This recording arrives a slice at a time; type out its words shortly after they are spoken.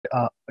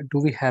do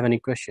we have any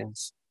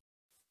questions?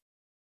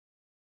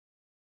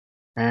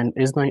 And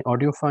is my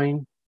audio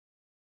fine?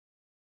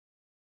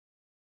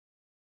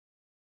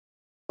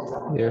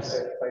 Yes.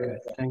 Good.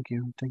 Thank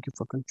you. Thank you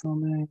for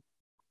confirming.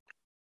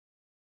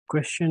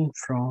 Question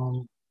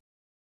from.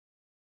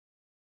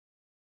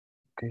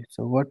 Okay,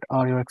 so what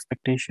are your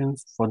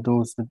expectations for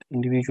those with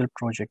individual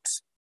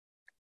projects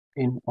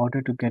in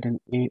order to get an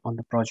A on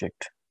the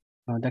project?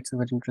 That's a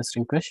very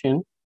interesting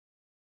question.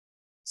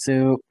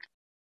 So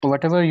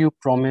whatever you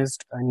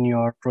promised in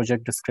your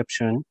project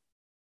description,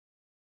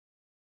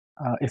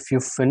 if you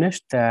finish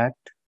that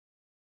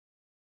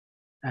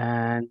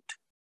and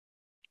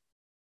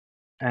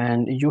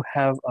you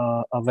have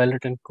a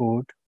well-written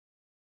code,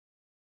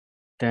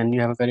 then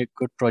you have a very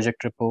good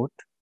project report.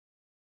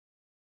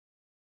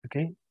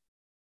 Okay.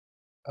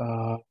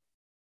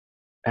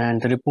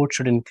 And the report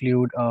should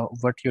include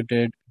what you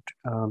did,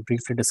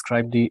 briefly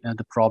describe the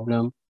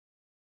problem,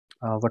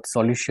 what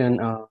solution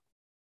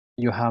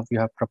you have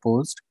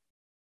proposed,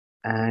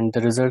 and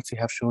the results you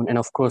have shown. And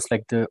of course,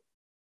 like the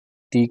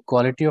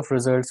quality of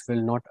results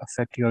will not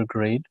affect your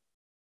grade.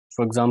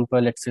 For example,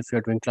 let's say if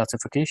you're doing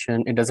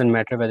classification, it doesn't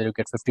matter whether you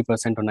get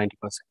 50% or 90%.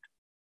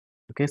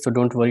 Okay, so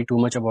don't worry too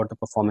much about the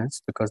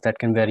performance because that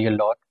can vary a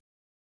lot.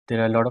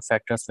 There are a lot of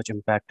factors which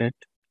impact it.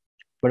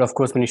 But of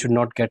course, when you should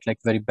not get like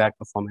very bad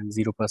performance,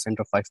 0% or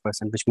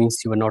 5%, which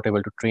means you are not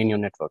able to train your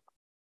network.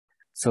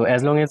 So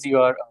as long as you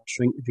are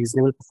showing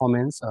reasonable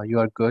performance, you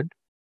are good.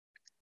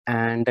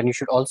 And then you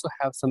should also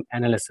have some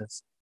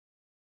analysis.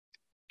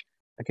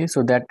 Okay,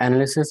 so that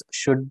analysis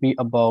should be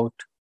about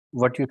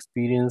what you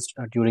experienced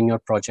during your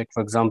project.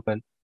 For example,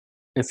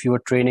 if you were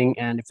training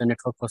and if the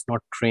network was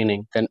not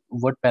training, then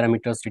what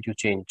parameters did you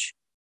change?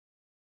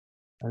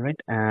 All right,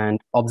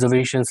 and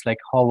observations like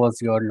how was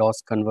your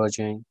loss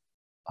converging?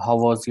 How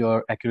was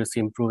your accuracy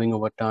improving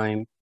over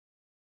time?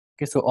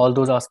 Okay, so all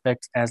those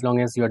aspects, as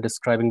long as you're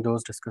describing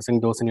those,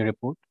 discussing those in your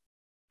report,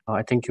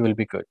 I think you will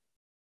be good.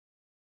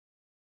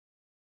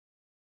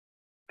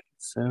 Okay,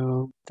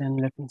 so then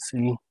let me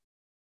see.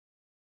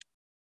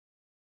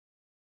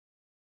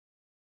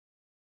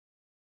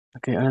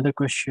 Okay, another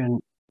question.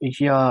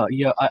 Yeah,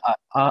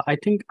 I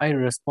think I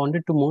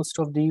responded to most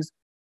of these.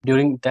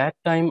 During that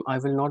time, I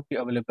will not be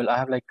available. I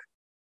have like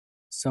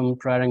some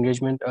prior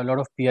engagement, a lot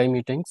of PI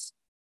meetings.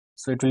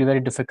 So it will be very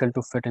difficult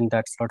to fit in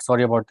that slot.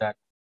 Sorry about that.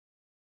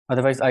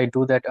 Otherwise, I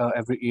do that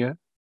every year,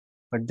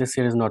 but this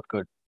year is not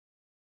good.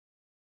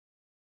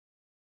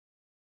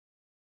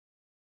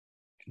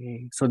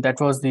 Okay, so that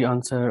was the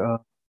answer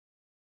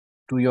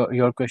to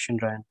your question,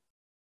 Ryan.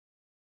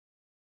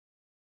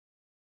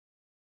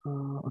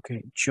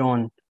 Okay,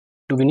 John,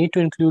 do we need to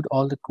include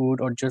all the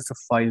code or just the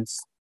files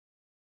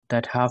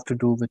that have to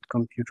do with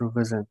computer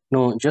vision?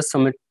 No, just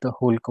submit the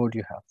whole code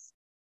you have.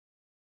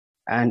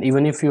 And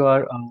even if you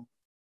are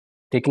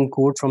taking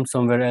code from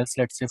somewhere else,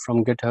 let's say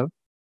from GitHub,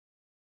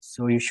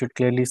 so you should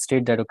clearly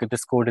state that, okay,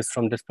 this code is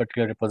from this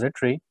particular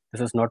repository.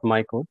 This is not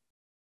my code,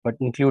 but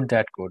include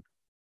that code.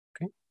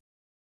 Okay,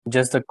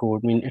 just the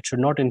code. I mean, it should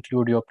not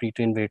include your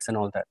pre-trained weights and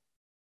all that.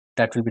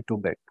 That will be too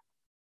big.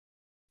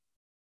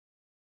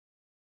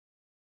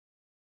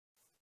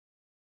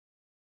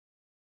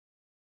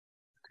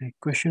 Okay,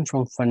 question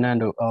from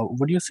Fernando.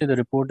 Would you say the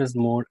report is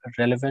more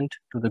relevant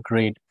to the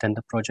grade than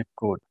the project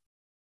code?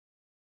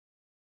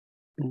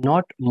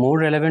 Not more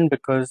relevant,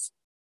 because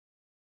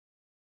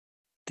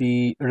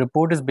the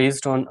report is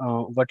based on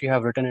what you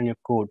have written in your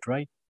code,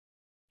 right?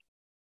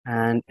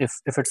 And if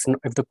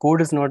the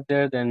code is not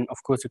there, then of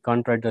course you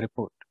can't write the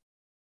report.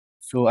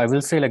 So I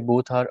will say like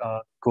both are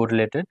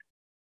correlated.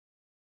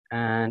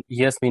 And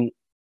yes, I mean,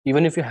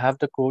 even if you have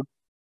the code,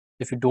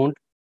 if you don't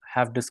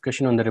have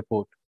discussion on the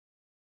report,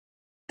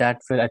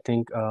 that will, I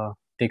think,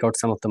 take out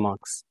some of the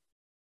marks.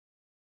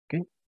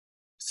 Okay,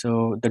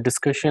 so the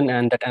discussion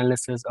and that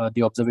analysis are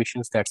the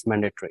observations, that's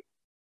mandatory.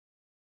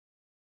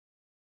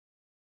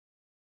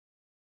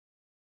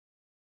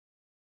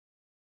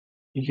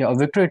 Yeah,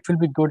 Victor, it will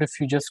be good if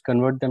you just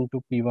convert them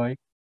to PY,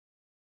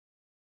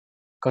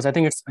 because I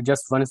think it's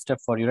just one step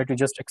for you, right? You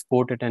just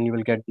export it and you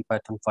will get the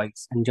Python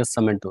files and just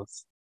submit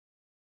those.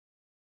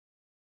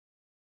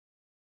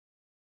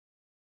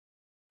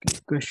 Okay,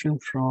 question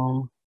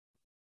from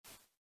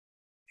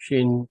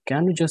Shane,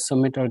 can we just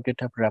submit our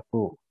GitHub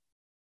repo?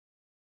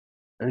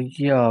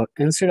 Yeah,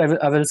 instead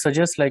I will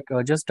suggest like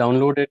just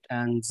download it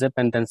and zip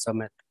and then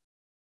submit,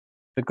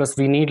 because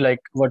we need like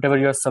whatever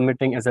you're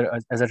submitting as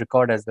a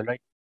record as well,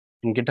 right?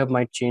 And GitHub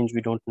might change,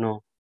 we don't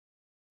know.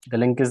 The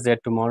link is there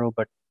tomorrow,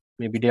 but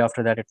maybe day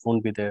after that it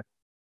won't be there.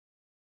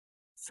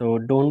 So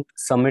don't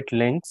submit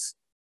links,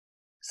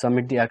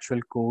 submit the actual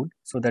code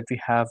so that we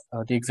have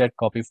the exact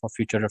copy for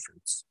future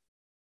reference.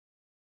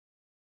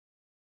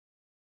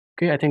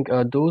 Okay, I think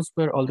those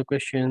were all the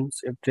questions.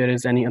 If there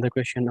is any other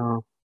question,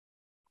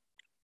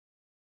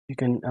 you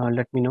can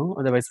let me know.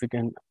 Otherwise, we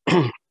can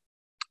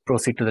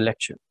proceed to the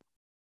lecture.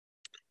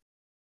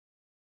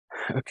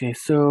 Okay,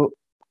 so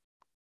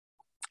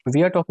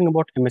we are talking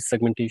about image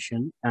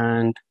segmentation,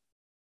 and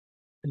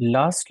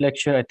Last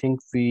lecture, I think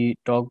we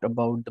talked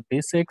about the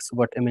basics,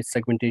 what image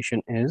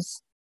segmentation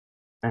is,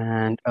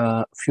 and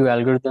a few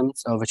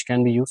algorithms which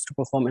can be used to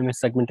perform image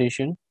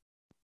segmentation.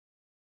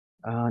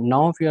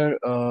 Now we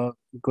are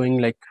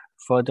going like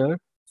further.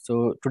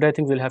 So today I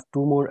think we'll have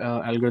two more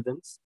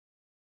algorithms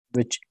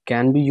which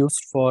can be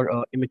used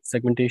for image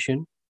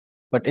segmentation.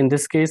 But in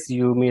this case,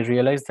 you may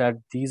realize that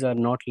these are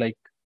not like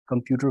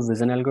computer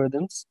vision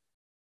algorithms.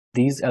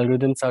 These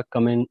algorithms are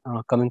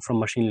coming from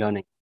machine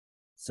learning.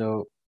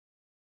 So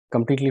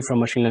completely from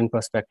machine learning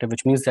perspective,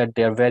 which means that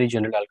they are very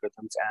general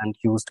algorithms and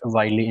used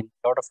widely in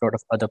a lot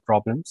of other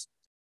problems.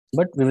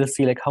 But we will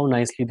see like how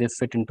nicely they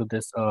fit into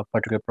this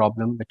particular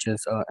problem, which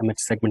is image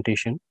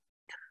segmentation.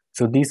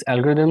 So these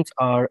algorithms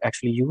are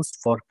actually used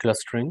for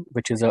clustering,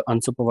 which is an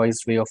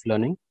unsupervised way of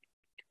learning.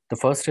 The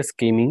first is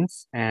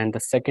k-means, and the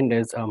second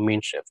is mean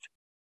shift.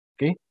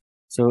 Okay,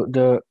 so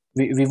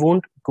we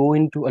won't go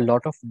into a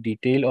lot of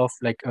detail of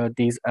like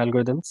these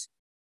algorithms.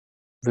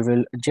 We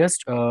will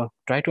just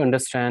try to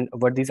understand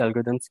what these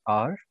algorithms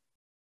are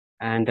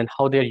and then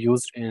how they're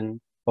used in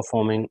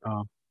performing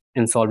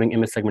in solving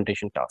image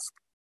segmentation tasks.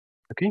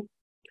 Okay,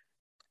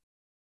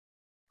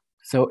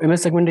 so image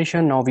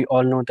segmentation, now we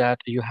all know that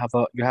you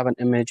have an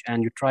image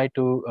and you try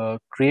to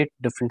create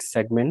different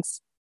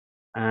segments,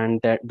 and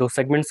that those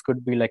segments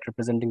could be like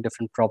representing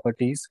different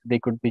properties. They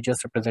could be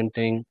just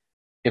representing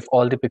if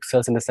all the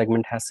pixels in the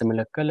segment has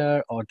similar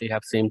color or they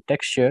have same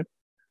texture.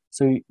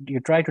 So you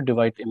try to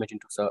divide the image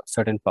into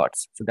certain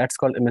parts. So that's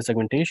called image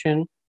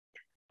segmentation.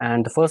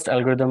 And the first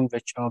algorithm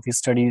which we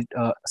studied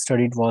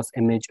was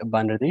image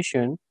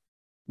binarization,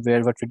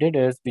 where what we did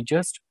is we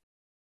just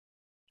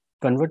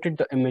converted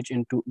the image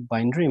into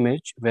binary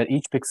image where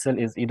each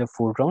pixel is either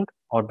foreground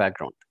or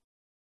background.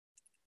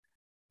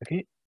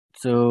 Okay,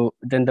 so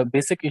then the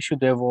basic issue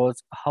there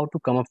was how to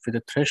come up with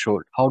a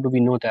threshold. How do we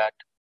know that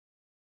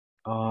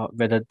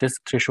whether this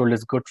threshold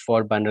is good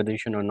for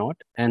binarization or not?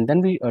 And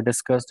then we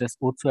discussed this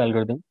Otsu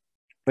algorithm,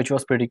 which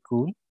was pretty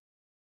cool,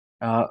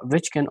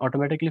 which can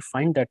automatically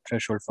find that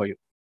threshold for you.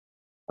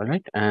 All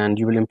right, and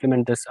you will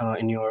implement this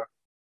in your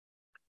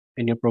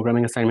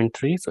programming assignment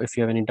 3. So if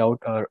you have any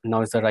doubt,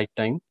 now is the right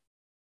time.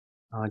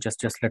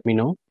 Just let me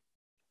know.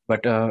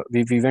 But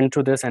we went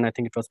through this, and I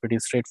think it was pretty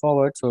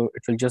straightforward. So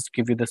it will just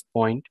give you this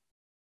point,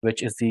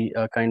 which is the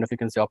kind of, you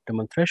can say,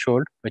 optimal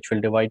threshold, which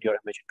will divide your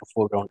image into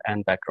foreground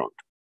and background.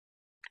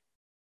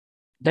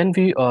 Then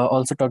we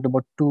also talked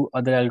about two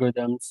other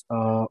algorithms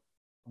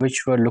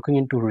which were looking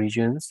into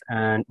regions,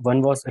 and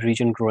one was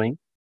region growing,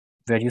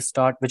 where you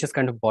start, which is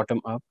kind of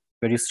bottom up,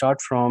 where you start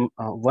from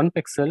one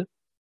pixel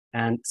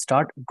and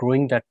start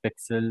growing that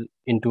pixel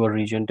into a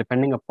region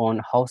depending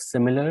upon how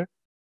similar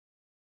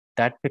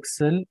that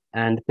pixel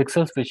and the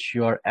pixels which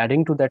you are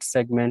adding to that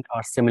segment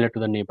are similar to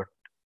the neighborhood.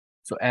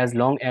 So as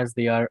long as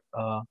they are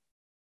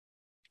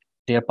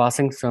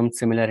passing some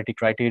similarity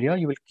criteria,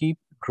 you will keep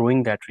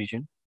growing that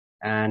region,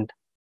 and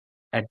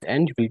at the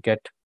end you will get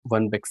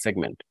one big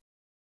segment.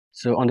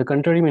 So on the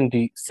contrary, when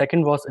the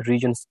second was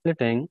region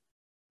splitting,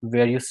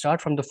 where you start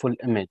from the full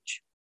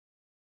image,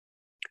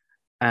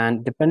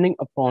 and depending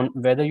upon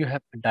whether you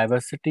have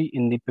diversity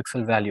in the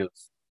pixel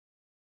values,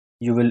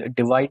 you will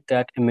divide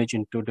that image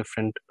into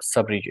different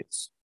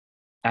subregions.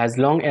 As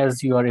long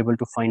as you are able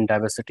to find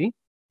diversity,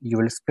 you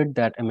will split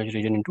that image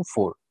region into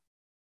 4.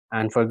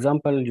 And for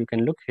example, you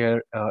can look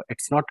here,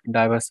 it's not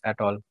diverse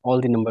at all. All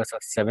the numbers are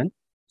 7.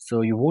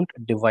 So you won't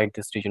divide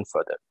this region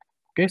further.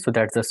 Okay, so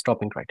that's the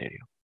stopping criteria.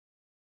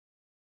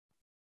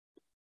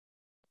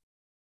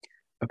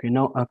 Okay,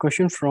 now a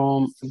question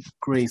from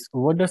Grace.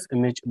 What does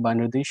image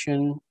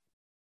binarization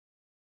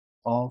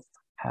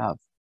have?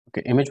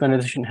 Okay, image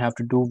binarization have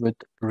to do with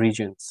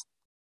regions.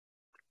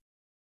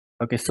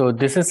 Okay, so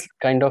this is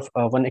kind of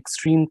one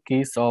extreme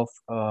case of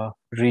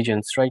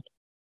regions, right?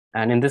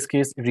 And in this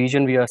case,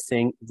 region, we are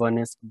saying one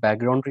is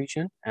background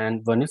region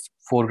and one is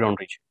foreground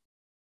region.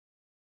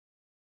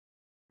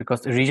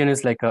 Because region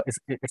is like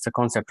it's a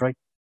concept, right?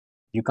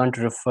 You can't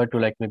refer to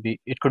like, maybe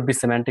it could be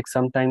semantics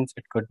sometimes,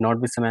 it could not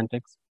be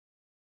semantics.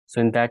 So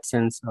in that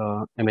sense,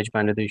 image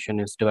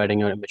binarization is dividing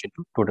your image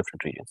into 2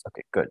 different regions.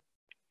 Okay, good.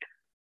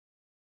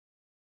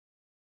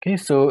 Okay,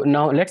 so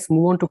now let's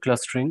move on to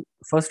clustering.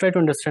 First, try to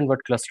understand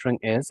what clustering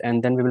is,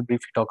 and then we will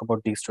briefly talk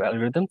about these two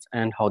algorithms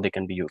and how they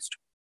can be used.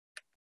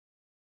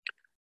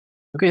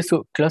 Okay,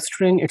 so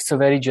clustering, it's a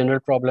very general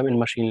problem in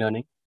machine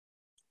learning.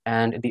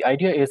 And the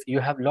idea is you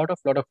have a lot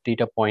of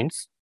data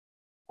points.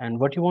 And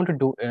what you want to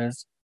do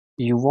is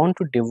you want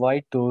to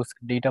divide those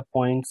data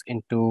points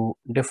into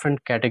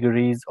different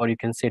categories, or you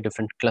can say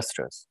different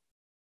clusters.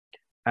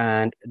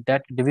 And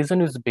that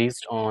division is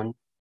based on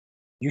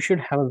you should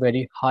have a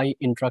very high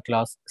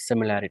intra-class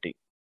similarity,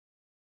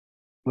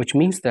 which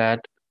means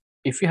that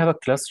if you have a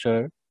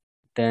cluster,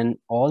 then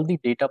all the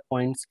data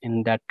points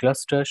in that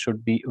cluster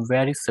should be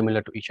very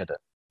similar to each other.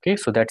 Okay,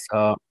 so that's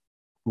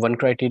one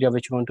criteria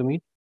which you want to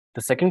meet.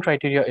 The second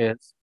criteria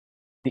is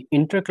the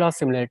inter-class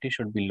similarity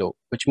should be low,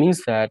 which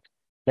means that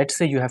let's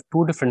say you have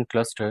 2 different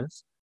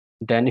clusters,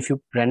 then if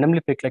you randomly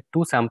pick like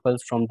 2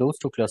 samples from those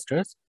 2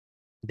 clusters,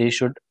 they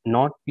should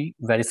not be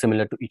very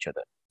similar to each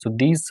other. So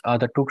these are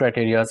the two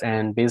criteria,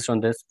 and based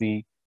on this,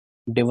 we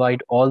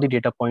divide all the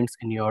data points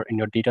in your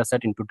data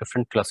set into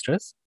different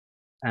clusters,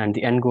 and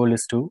the end goal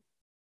is to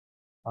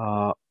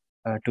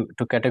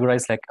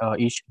categorize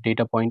each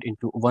data point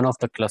into one of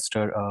the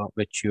cluster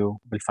which you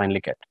will finally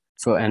get.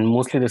 So, and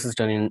mostly this is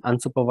done in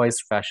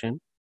unsupervised fashion.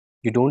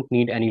 You don't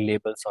need any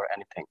labels or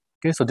anything.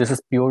 Okay, so this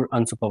is pure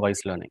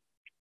unsupervised learning.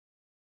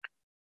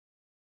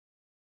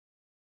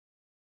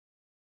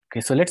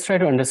 Okay, so let's try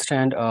to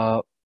understand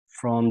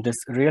from this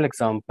real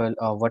example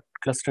what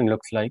clustering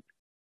looks like.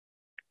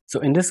 So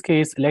in this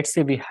case, let's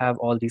say we have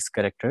all these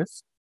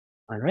characters,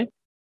 all right?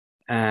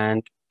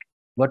 And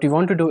what we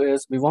want to do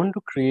is we want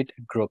to create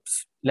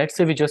groups. Let's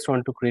say we just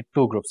want to create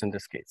two groups in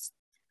this case.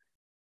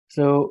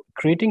 So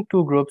creating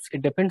two groups,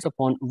 it depends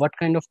upon what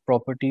kind of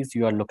properties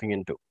you are looking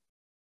into.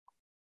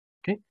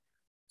 Okay,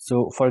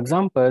 so for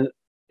example,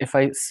 if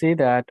I say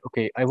that,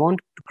 okay, I want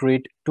to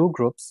create two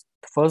groups,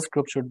 the first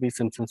group should be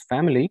Simpson's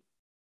family,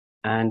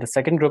 and the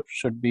second group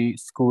should be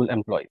school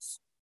employees.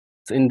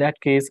 So in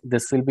that case,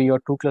 this will be your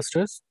two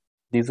clusters.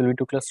 These will be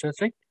two clusters,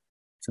 right?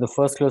 So the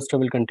first cluster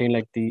will contain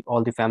like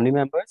all the family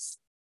members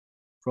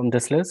from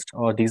this list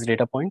or these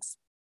data points.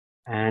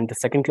 And the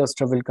second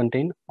cluster will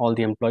contain all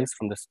the employees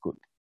from the school.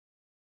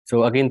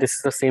 So again, this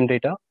is the same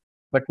data,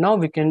 but now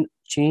we can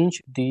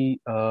change the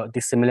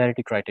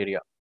similarity criteria.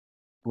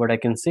 What I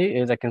can say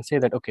is I can say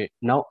that, okay,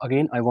 now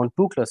again, I want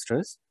two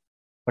clusters,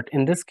 but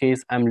in this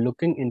case, I'm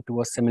looking into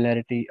a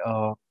similarity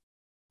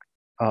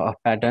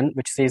pattern,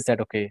 which says that,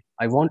 okay,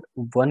 I want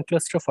one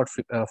cluster for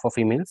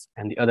females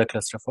and the other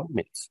cluster for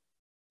males.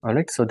 All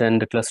right, so then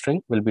the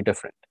clustering will be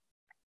different.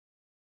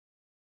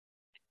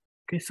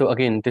 Okay, so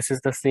again, this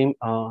is the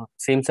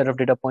same set of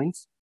data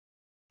points.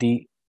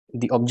 The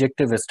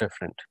objective is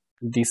different.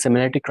 The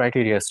similarity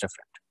criteria is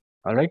different.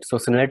 All right, so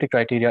similarity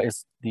criteria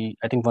is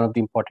I think one of the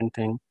important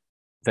thing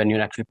when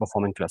you're actually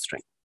performing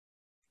clustering.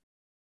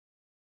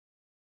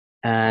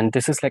 And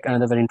this is like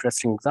another very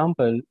interesting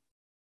example.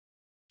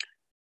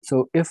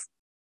 So if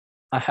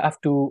I have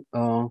to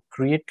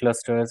create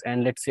clusters,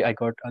 and let's say I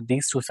got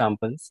these two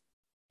samples.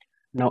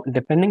 Now,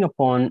 depending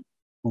upon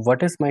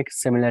what is my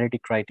similarity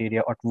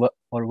criteria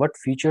or what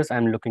features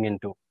I'm looking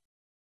into,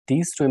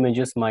 these two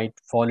images might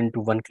fall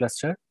into one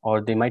cluster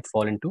or they might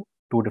fall into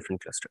two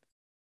different clusters.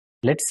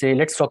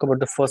 Let's talk about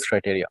the first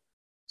criteria.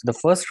 So the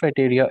first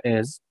criteria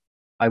is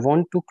I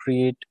want to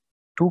create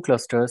two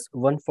clusters,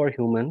 one for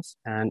humans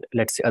and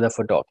let's say other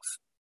for dogs.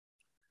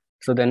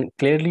 So then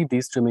clearly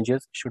these two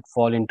images should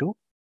fall into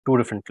two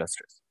different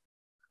clusters.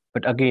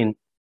 But again,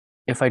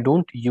 if I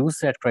don't use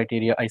that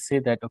criteria, I say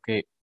that,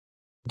 okay,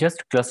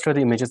 just cluster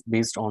the images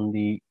based on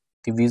the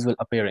visual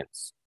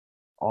appearance.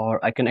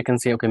 Or I can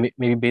say, okay,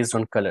 maybe based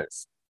on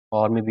colors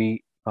or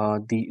maybe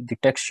the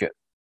texture.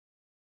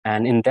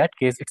 And in that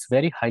case, it's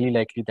very highly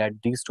likely that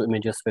these two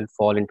images will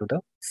fall into the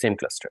same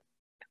cluster.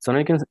 So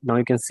now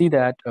you can see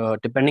that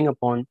depending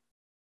upon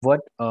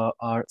what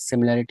our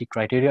similarity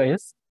criteria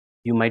is,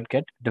 you might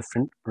get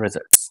different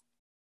results.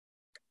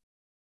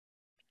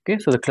 Okay,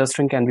 so the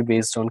clustering can be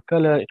based on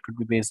color, it could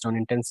be based on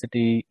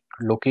intensity,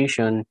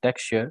 location,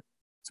 texture.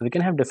 So we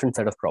can have different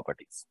set of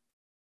properties.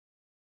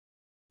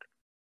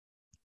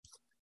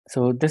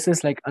 So this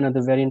is like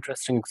another very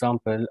interesting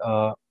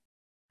example.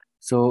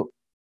 So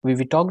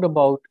we talked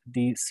about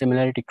the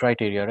similarity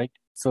criteria, right?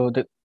 So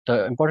the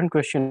important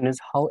question is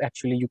how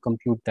actually you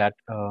compute that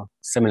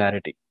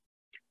similarity.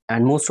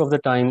 And most of the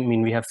time, I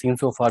mean, we have seen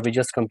so far, we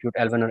just compute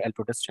L1 or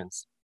L2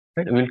 distance,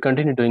 right? We'll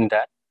continue doing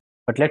that.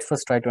 But let's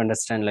first try to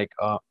understand like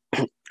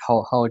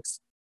how it's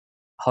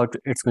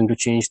going to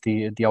change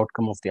the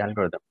outcome of the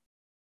algorithm.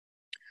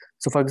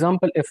 So for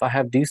example, if I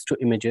have these two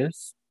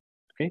images,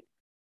 okay,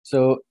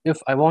 so if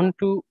I want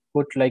to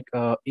put like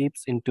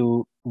apes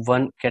into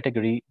one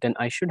category, then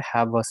I should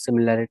have a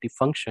similarity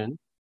function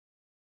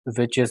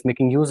which is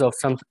making use of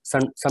some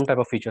type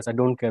of features. I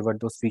don't care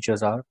what those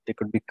features are. They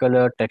could be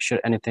color,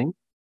 texture, anything.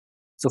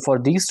 So for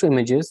these two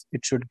images,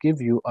 it should give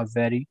you a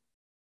very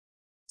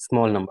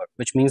small number,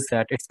 which means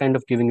that it's kind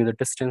of giving you the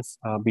distance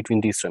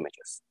between these two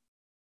images.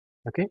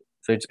 Okay,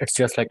 so it's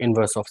just like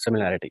inverse of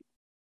similarity.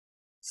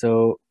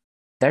 So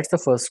that's the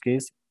first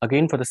case.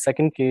 Again, for the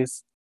second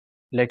case,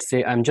 let's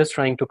say I'm just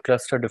trying to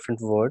cluster different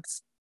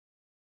words.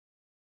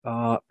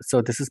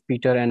 So this is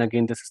Peter, and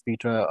again, this is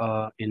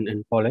Peter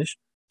in Polish.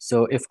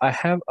 So if I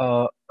have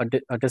a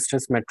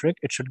distance metric,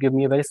 it should give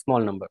me a very small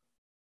number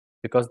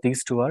because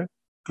these two are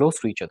close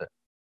to each other.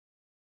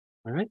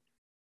 All right.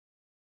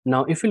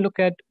 Now, if you look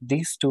at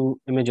these two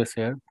images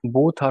here,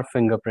 both are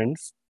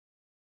fingerprints.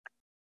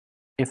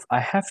 If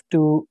I have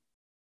to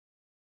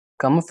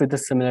come up with a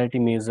similarity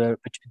measure,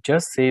 which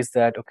just says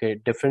that, okay,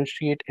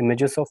 differentiate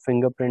images of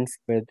fingerprints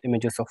with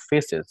images of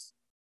faces,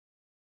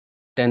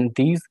 then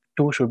these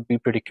two should be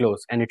pretty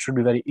close and it should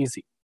be very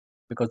easy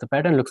because the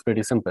pattern looks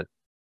pretty simple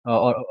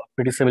or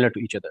pretty similar to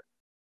each other.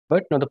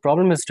 But now the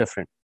problem is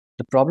different.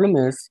 The problem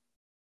is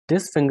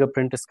this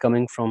fingerprint is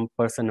coming from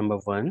person number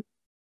 1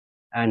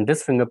 and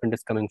this fingerprint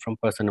is coming from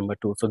person number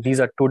 2. So these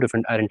are two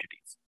different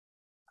identities.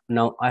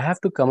 Now I have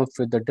to come up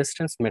with the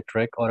distance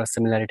metric or a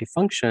similarity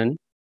function,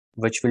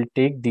 which will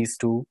take these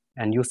two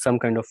and use some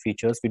kind of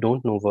features, we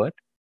don't know what,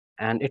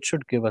 and it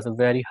should give us a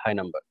very high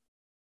number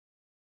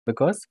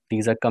because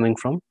these are coming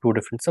from two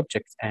different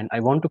subjects and I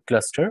want to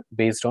cluster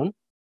based on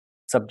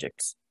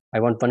subjects. I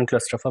want one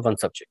cluster for one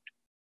subject.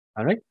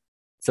 All right.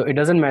 So it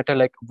doesn't matter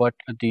like what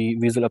the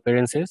visual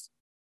appearance is.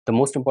 The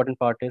most important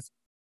part is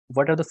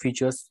what are the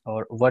features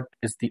or what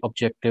is the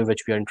objective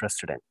which we are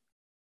interested in.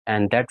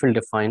 And that will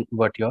define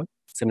what your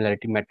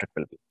similarity metric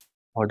will be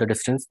or the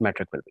distance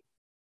metric will be.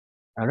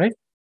 All right.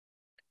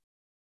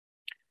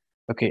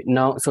 Okay.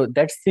 Now, so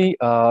that's the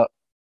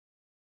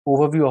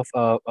overview of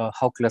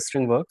how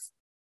clustering works.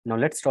 Now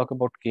let's talk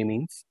about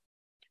k-means.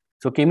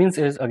 So k-means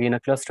is again a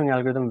clustering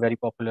algorithm, very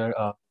popular,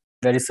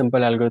 very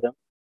simple algorithm.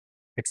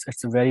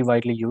 It's very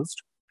widely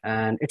used,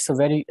 and it's a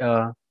very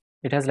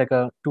it has like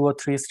a 2 or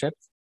 3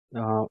 steps.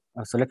 So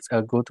let's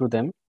go through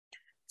them.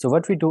 So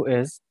what we do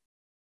is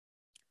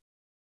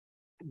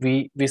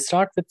we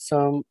start with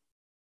some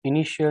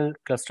initial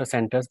cluster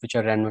centers which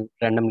are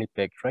randomly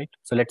picked, right?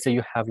 So let's say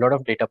you have a lot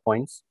of data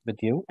points with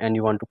you and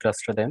you want to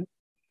cluster them.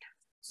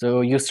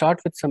 So you start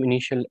with some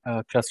initial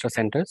cluster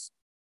centers,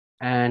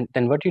 and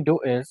then what you do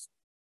is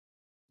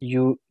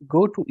you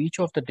go to each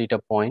of the data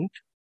point,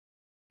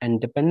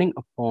 and depending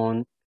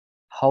upon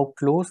how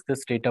close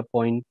this data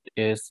point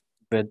is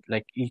with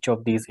like each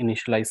of these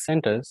initialized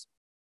centers,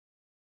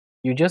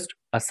 you just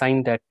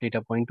assign that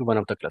data point to one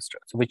of the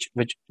clusters,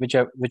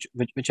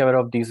 whichever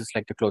of these is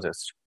like the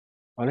closest.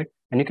 All right,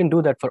 and you can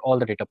do that for all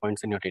the data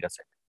points in your data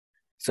set.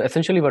 So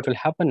essentially what will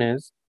happen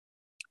is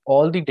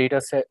all the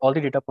data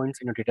points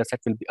in your data set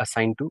will be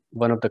assigned to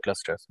one of the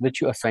clusters which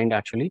you assigned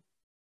actually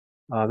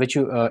which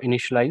you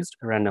initialized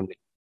randomly.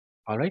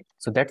 All right,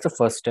 so that's the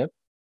first step.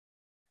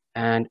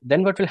 And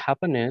then what will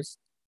happen is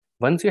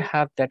once you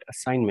have that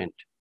assignment,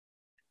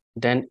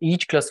 then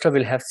each cluster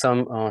will have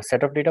some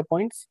set of data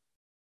points.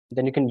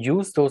 Then you can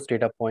use those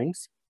data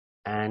points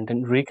and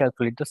then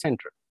recalculate the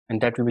center, and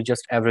that will be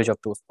just average of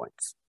those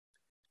points.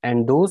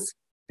 And those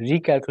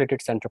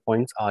recalculated center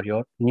points are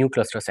your new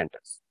cluster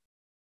centers,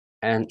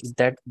 and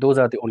those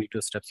are the only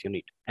 2 steps you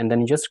need. And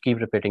then you just keep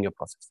repeating your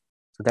process.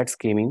 So that's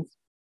k-means,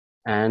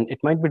 and it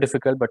might be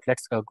difficult, but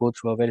let's go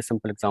through a very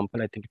simple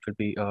example. I think it will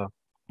be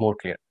more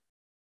clear.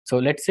 So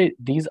let's say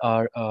these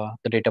are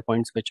the data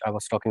points which I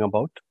was talking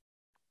about.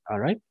 All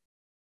right,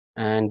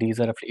 and these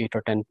are roughly 8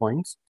 or 10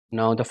 points.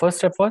 Now the first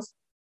step was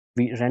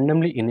we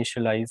randomly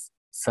initialize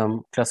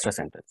some cluster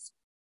centers.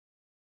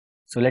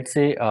 So let's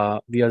say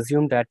we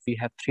assume that we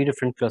have 3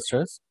 different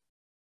clusters.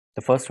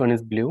 The first one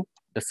is blue,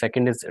 the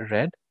second is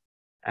red,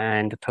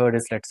 and the third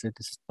is, let's say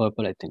this is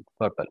purple, I think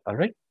purple. All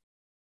right,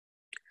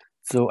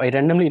 so I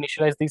randomly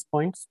initialize these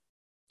points.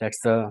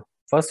 That's the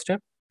first step.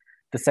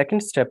 The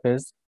second step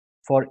is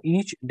for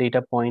each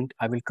data point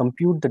I will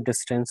compute the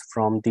distance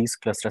from these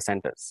cluster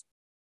centers.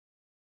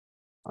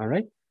 All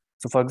right,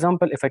 so for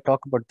example, if I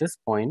talk about this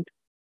point,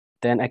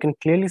 then I can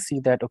clearly see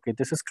that, okay,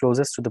 this is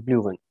closest to the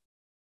blue one.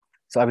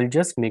 So I will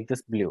just make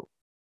this blue.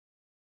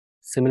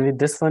 Similarly,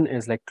 this one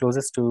is like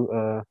closest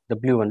to the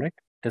blue one, right?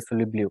 This will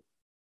be blue.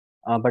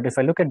 But if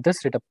I look at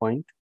this data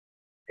point,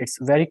 it's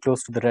very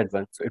close to the red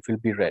one, so it will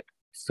be red.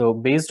 So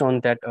based on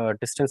that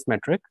distance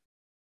metric,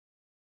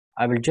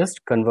 I will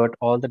just convert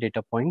all the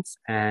data points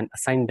and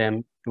assign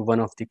them to one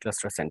of the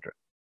cluster center.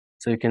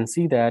 So you can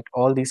see that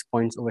all these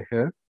points over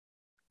here,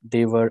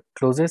 they were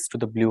closest to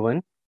the blue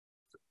one.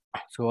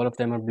 So all of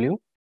them are blue.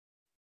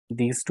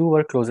 These 2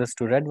 were closest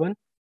to red one.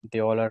 They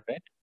all are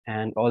red.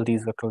 And all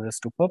these were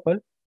closest to purple.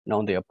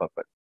 Now they are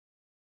purple.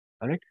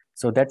 All right.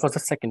 So that was the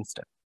second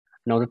step.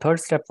 Now the third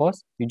step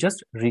was you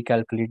just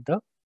recalculate the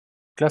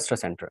cluster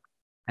center.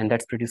 And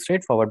that's pretty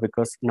straightforward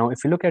because now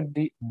if you look at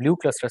the blue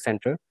cluster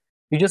center,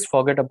 you just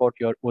forget about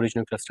your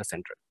original cluster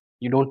center.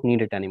 You don't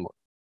need it anymore.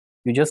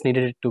 You just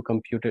needed it to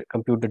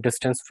compute the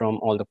distance from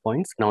all the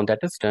points. Now that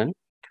is done.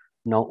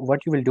 Now what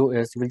you will do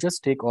is you will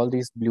just take all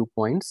these blue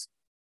points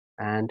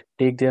and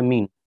take their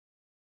mean.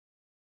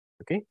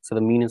 Okay, so the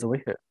mean is over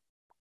here,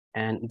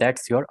 and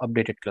that's your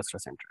updated cluster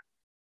center.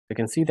 You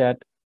can see that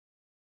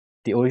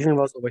the original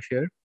was over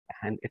here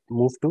and it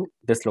moved to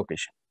this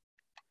location.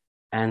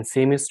 And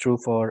same is true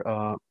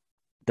for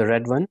the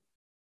red one.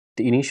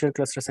 The initial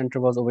cluster center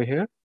was over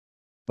here,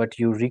 but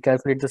you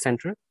recalculate the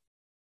center,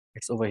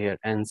 it's over here.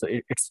 And so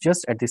it's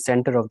just at the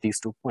center of these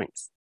 2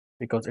 points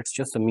because it's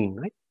just a mean,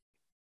 right?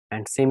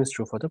 And same is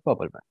true for the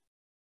purple one.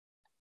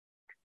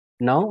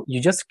 Now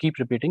you just keep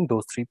repeating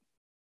those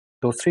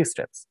three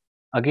steps.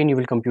 Again, you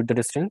will compute the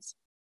distance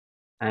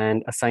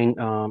and assign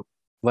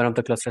one of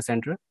the cluster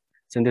center.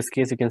 So in this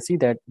case, you can see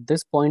that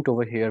this point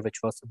over here, which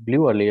was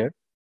blue earlier,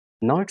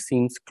 now it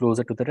seems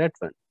closer to the red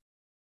one.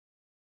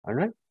 All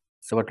right.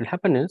 So what will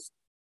happen is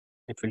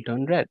it will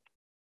turn red.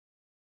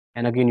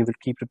 And again, you will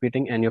keep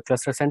repeating and your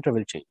cluster center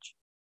will change.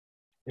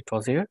 It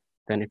was here,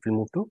 then it will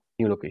move to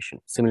new location.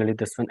 Similarly,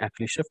 this one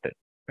actually shifted,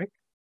 right?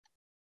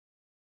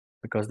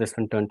 Because this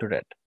one turned to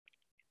red.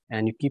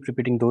 And you keep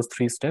repeating those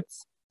 3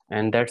 steps,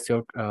 and that's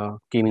your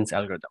k-means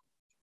algorithm.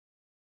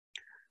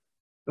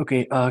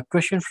 Okay,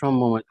 question from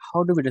Mohammed.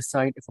 How do we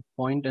decide if a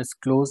point is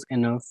close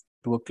enough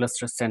to a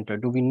cluster center?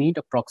 Do we need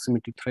a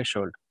proximity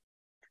threshold?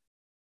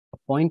 A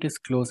point is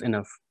close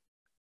enough.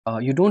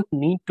 You don't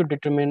need to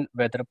determine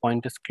whether a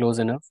point is close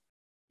enough.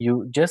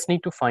 You just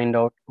need to find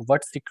out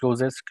what's the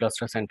closest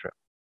cluster center.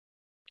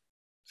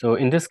 So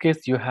in this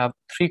case, you have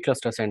three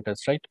cluster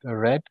centers, right? A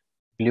red,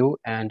 blue,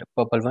 and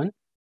purple one.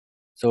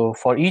 So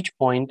for each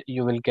point,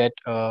 you will get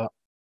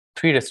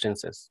three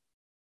distances,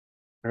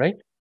 right?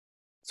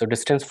 So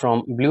distance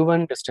from blue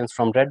one, distance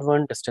from red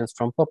one, distance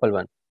from purple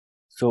one.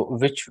 So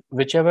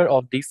whichever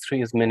of these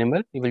three is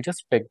minimal, you will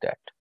just pick that.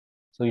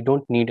 So you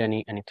don't need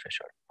any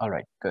threshold. All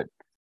right, good.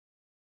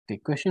 The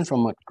question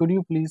from Matt, could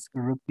you please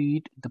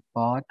repeat the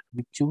part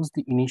we choose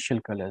the initial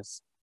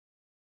colors?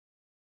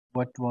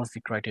 What was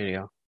the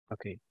criteria?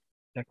 Okay,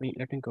 let me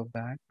go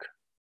back.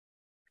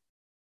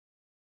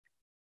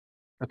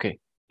 Okay,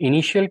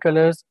 initial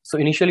colors. So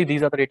initially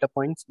these are the data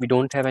points. We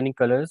don't have any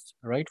colors,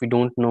 right? We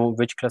don't know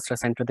which cluster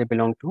center they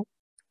belong to.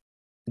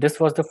 This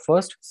was the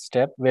first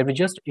step where we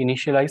just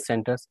initialize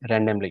centers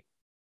randomly.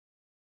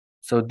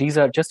 So these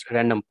are just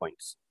random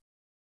points.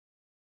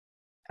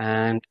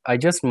 And I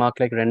just mark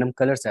like random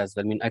colors as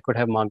well. I mean, I could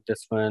have marked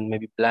this one,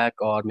 maybe black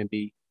or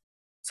maybe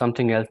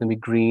something else, maybe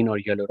green or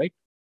yellow, right?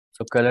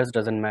 So colors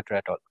doesn't matter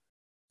at all.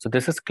 So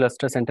this is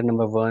cluster center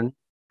number 1,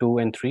 2,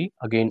 and 3,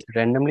 again,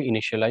 randomly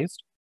initialized.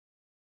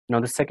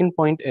 Now the second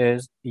point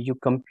is you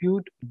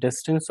compute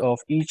distance of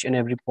each and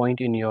every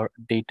point in your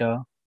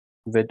data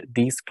with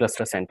these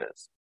cluster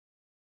centers.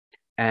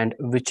 And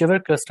whichever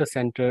cluster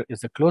center is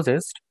the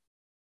closest,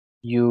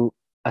 you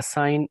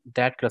assign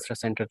that cluster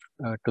center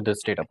to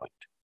this data point.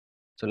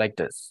 So like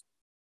this.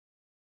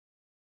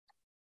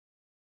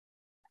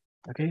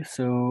 Okay,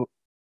 so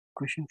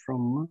question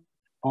from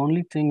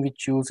only thing we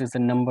choose is the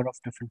number of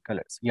different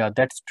colors. Yeah,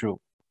 that's true.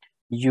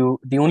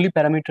 The only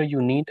parameter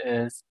you need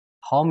is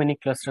how many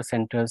cluster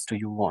centers do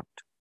you want?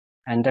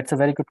 And that's a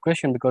very good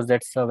question because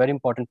that's a very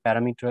important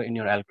parameter in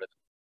your algorithm.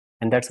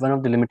 And that's one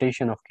of the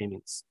limitation of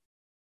k-means.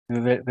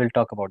 We'll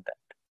talk about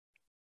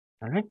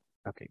that. All right.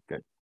 Okay,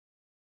 good.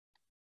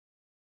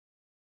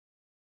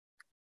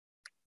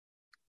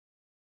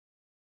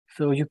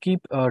 So you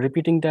keep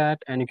repeating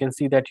that and you can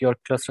see that your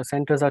cluster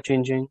centers are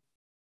changing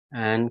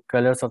and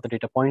colors of the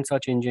data points are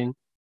changing.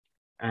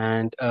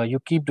 And you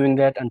keep doing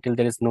that until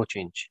there is no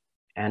change.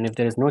 And if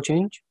there is no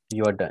change,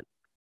 you are done.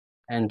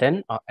 And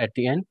then at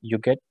the end, you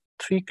get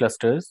three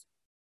clusters.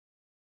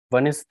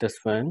 One is this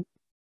one,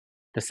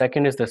 the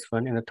second is this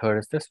one, and the third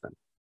is this one.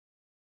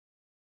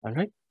 All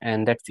right.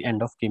 And that's the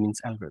end of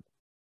k-means algorithm.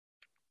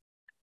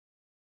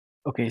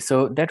 Okay,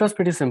 so that was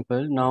pretty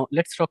simple. Now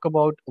let's talk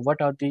about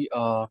what are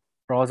the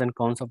pros and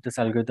cons of this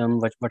algorithm,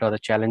 what are the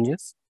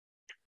challenges.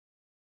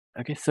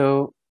 Okay,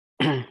 so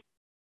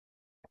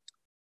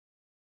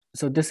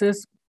so this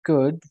is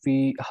good.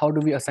 How do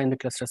we assign the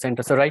cluster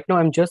center? So right now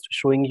I'm just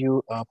showing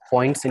you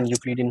points in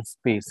Euclidean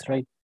space,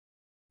 right?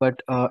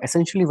 But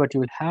essentially what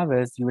you will have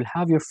is you will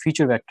have your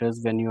feature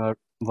vectors when you are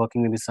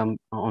working maybe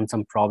on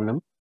some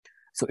problem.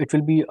 So it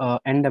will be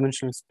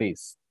n-dimensional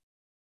space.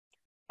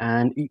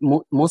 And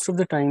most of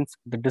the times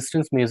the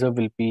distance measure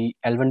will be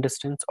L1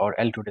 distance or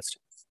L2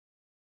 distance.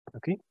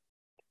 Okay.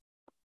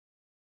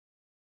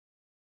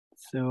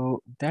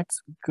 So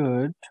that's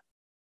good.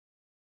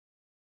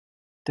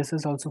 This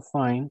is also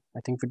fine. I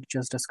think we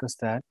just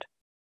discussed that.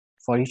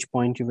 For each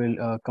point, you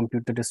will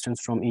compute the distance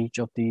from each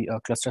of the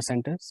cluster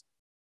centers.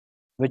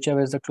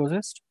 Whichever is the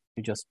closest,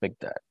 you just pick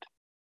that.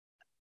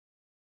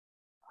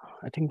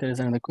 I think there is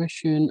another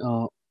question.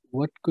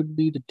 What could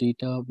be the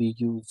data we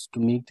use to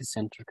make the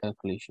center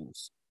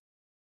calculations?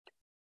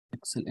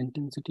 Pixel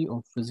intensity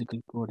or physical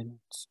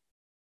coordinates?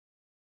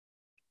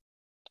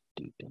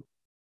 Data.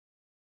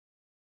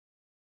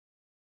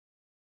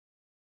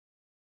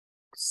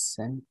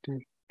 Center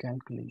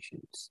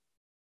calculations.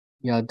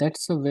 Yeah,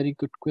 that's a very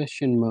good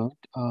question,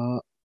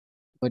 Mert.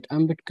 But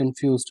I'm a bit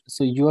confused.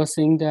 So you are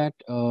saying that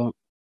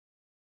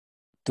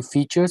the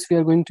features we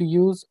are going to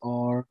use,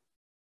 or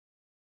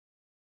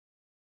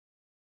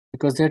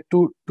because there are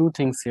two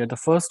things here. The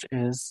first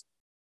is,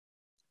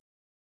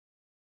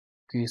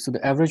 okay, so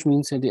the average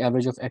means here the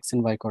average of x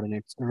and y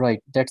coordinates.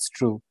 Right, that's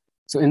true.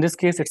 So in this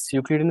case, it's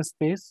Euclidean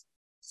space.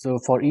 So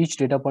for each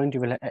data point, you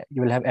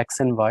will have x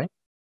and y,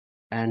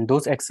 and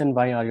those x and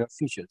y are your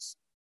features.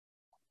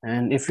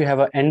 And if you have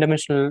an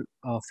n-dimensional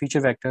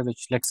feature vector,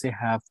 which let's say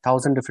have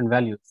 1,000 different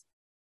values,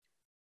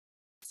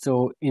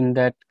 so in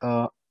that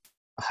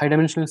high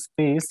dimensional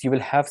space, you will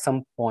have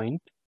some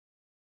point,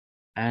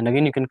 and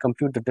again you can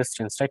compute the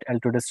distance, right?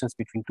 L2 distance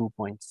between 2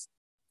 points.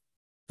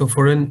 So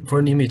for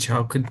an image,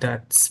 how could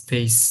that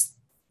space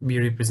be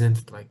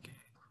represented? Like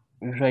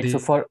right, so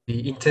for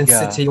the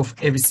intensity of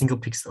every single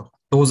pixel,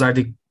 those are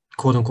the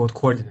quote-unquote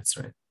coordinates,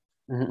 right?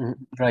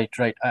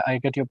 Right, I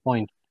get your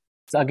point.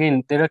 So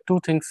again, there are two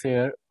things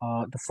here.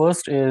 The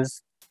first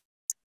is,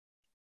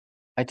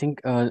 I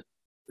think the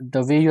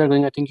way you are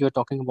going, I think you're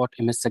talking about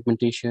image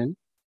segmentation.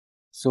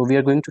 So we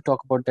are going to talk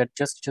about that.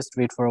 Just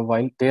wait for a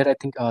while. There, I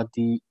think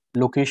the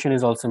location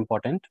is also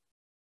important.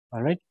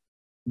 All right.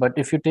 But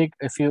if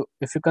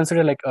you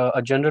consider like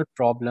a general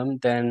problem,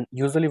 then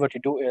usually what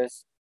you do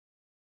is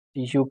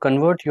you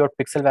convert your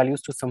pixel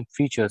values to some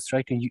features,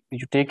 right?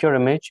 You take your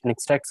image and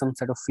extract some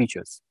set of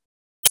features.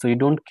 So you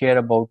don't care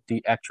about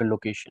the actual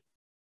location.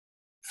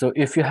 So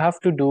if you have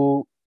to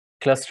do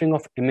clustering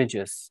of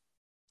images,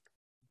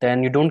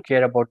 then you don't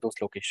care about those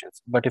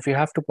locations. But if you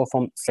have to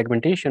perform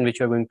segmentation, which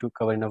we're going to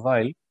cover in a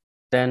while,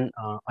 then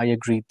I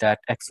agree that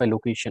XY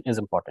location is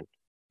important.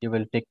 You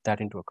will take that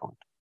into account.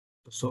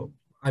 So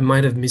I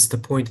might have missed the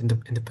point in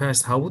the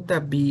past. How would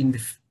that be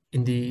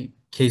in the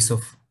case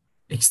of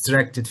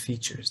extracted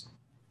features?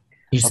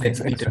 You Okay, said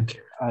so you don't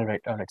care. all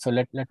right. So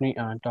let me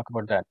talk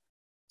about that.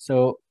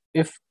 So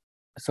if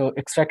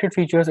extracted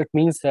features, it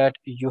means that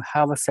you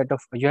have set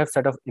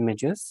of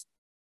images,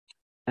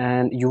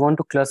 and you want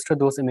to cluster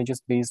those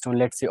images based on,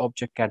 let's say,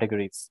 object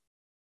categories.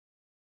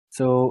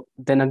 So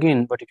then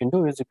again, what you can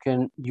do is you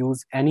can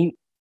use any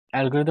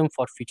algorithm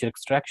for feature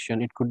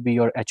extraction. It could be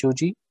your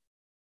HOG,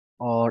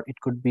 or it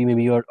could be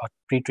maybe your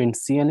pre-trained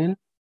CNN,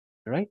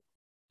 right?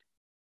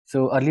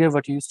 So earlier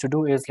what you used to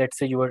do is, let's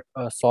say you were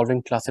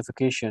solving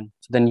classification.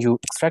 So then you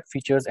extract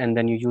features and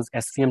then you use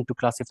SVM to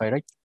classify,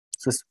 right?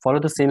 So follow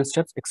the same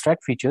steps,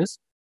 extract features,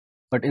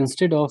 but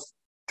instead of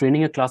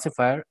training a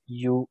classifier,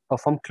 you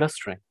perform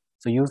clustering.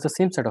 So use the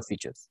same set of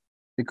features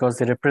because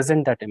they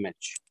represent that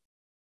image.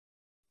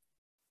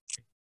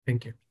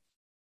 Thank you.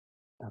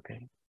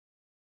 Okay.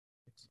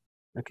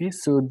 Okay,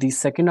 so the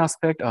second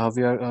aspect,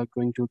 we are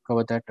going to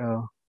cover that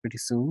pretty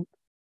soon.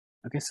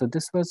 Okay, so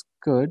this was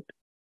good.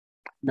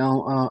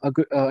 Now, a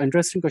good,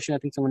 interesting question I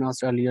think someone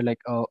asked earlier, like,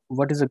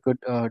 what is a good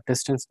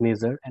distance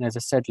measure? And as I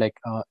said, like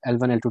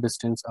L1, L2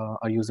 distance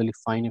are usually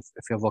fine if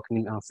you're working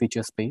in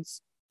feature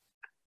space.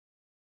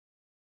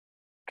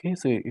 Okay,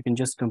 so you can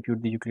just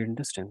compute the Euclidean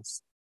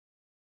distance.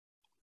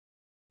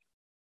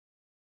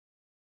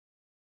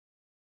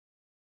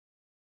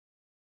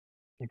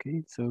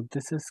 Okay, so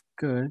this is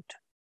good.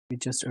 We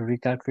just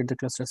recalculate the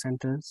cluster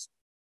centers.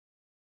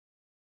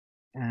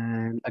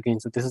 And again,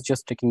 so this is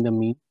just taking the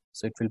mean.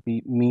 So it will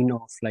be mean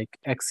of like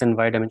X and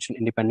Y dimension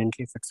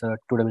independently if it's a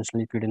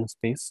two-dimensional Euclidean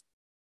space.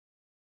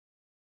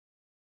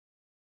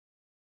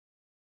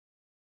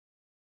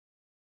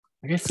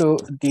 Okay, so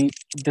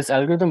this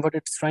algorithm, what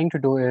it's trying to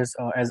do is,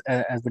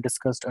 as we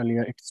discussed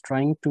earlier, it's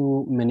trying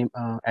to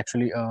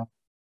actually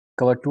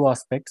cover two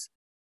aspects.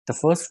 The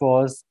first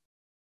was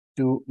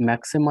to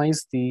maximize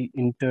the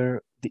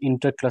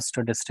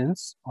intercluster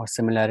distance or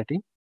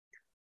similarity,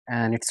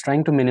 and it's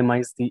trying to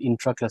minimize the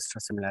intra-cluster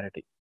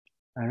similarity.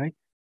 All right.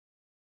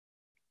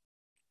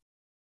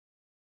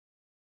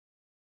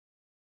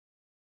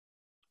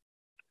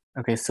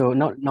 Okay, so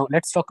now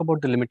let's talk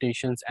about the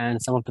limitations and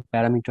some of the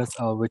parameters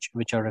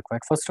which are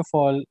required. First of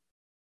all,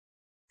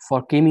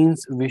 for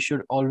k-means, we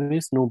should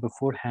always know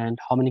beforehand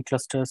how many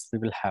clusters we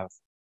will have.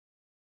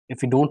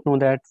 If we don't know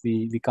that,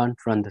 we can't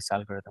run this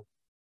algorithm.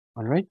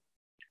 All right.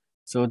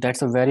 So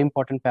that's a very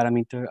important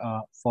parameter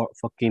for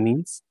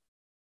k-means.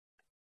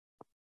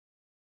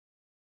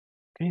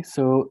 Okay,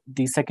 so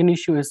the second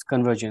issue is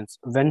convergence.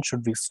 When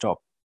should we stop?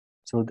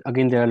 So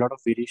again, there are a lot of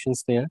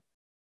variations there.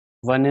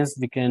 One is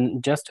we can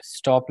just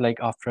stop like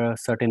after a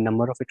certain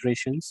number of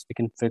iterations, we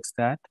can fix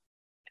that.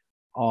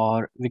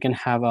 Or we can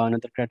have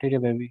another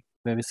criteria where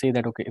we say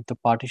that, okay, if the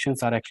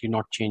partitions are actually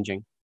not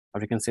changing,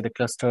 or we can say the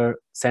cluster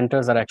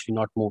centers are actually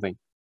not moving.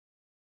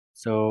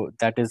 So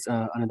that is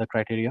another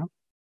criteria.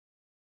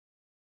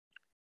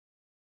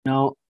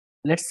 Now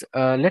let's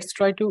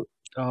try to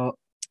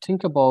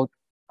think about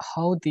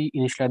how the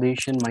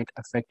initialization might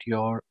affect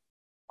your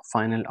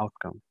final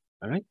outcome.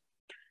 All right.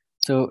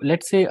 So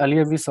let's say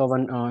earlier we saw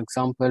one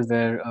example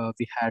where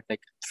we had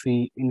like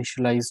three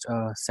initialized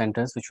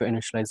centers which were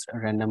initialized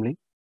randomly,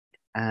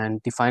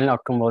 and the final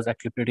outcome was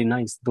actually pretty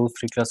nice. Those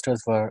three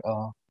clusters were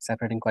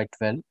separating quite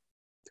well.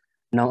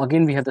 Now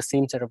again, we have the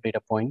same set of data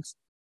points,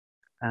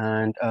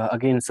 and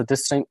again, so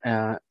this time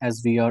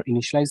as we are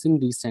initializing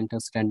these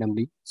centers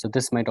randomly, so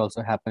this might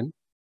also happen.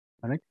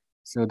 All right.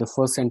 So the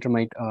first center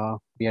might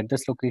be at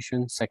this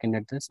location, second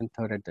at this, and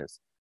third at this.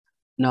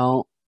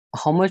 Now,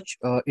 how much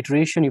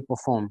iteration you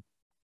perform,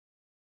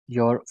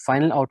 your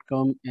final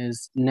outcome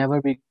is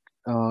never be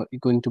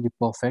going to be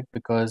perfect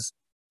because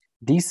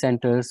these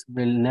centers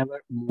will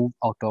never move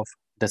out of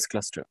this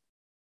cluster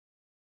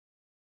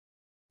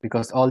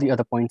because all the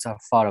other points are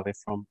far away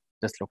from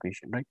this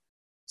location, right?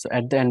 So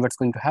at the end, what's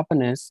going to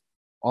happen is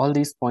all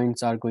these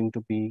points are going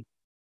to be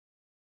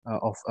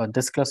of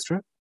this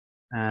cluster,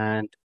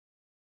 and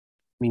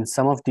means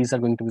some of these are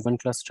going to be one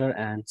cluster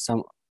and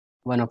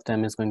one of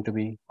them is going to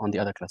be on the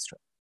other cluster.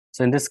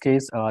 So in this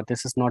case,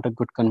 this is not a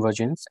good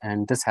convergence,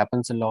 and this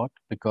happens a lot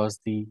because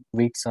the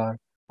weights are,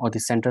 or the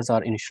centers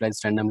are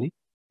initialized randomly.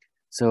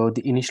 So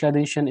the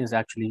initialization is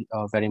actually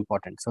very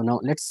important. So now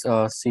let's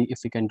see if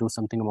we can do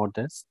something about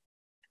this.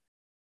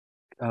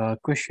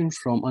 Question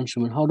from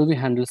Anshuman: how do we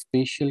handle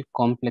spatial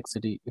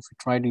complexity if we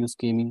try to use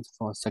k-means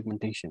for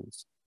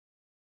segmentations?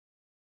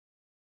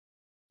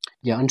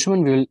 Yeah,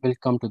 Anshuman, we'll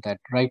come to that.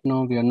 Right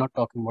now, we are not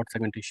talking about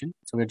segmentation.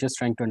 So we're just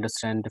trying to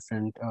understand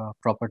different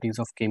properties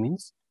of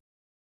k-means.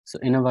 So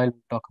in a while,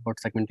 we'll talk about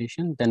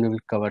segmentation, then we will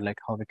cover like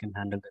how we can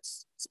handle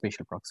this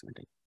spatial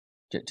proximity.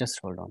 Just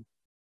hold on.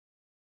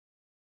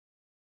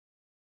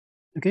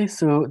 Okay,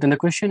 so then the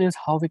question is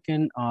how we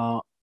can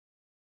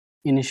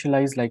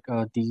initialize like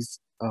these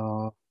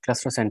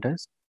cluster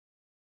centers.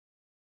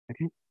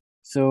 Okay,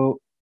 so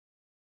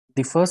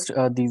the first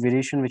the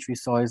variation which we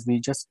saw is we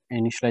just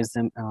initialize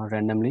them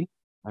randomly.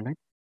 All right.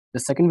 The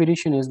second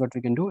variation is what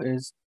we can do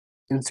is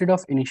instead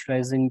of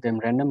initializing them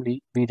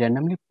randomly, we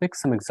randomly pick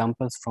some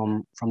examples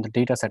from the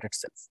data set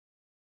itself.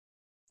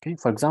 Okay,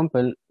 for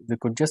example, we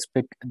could just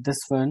pick this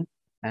one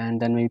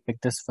and then we pick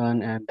this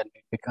one and then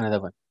we pick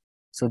another one.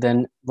 So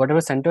then whatever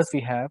centers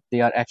we have,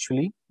 they are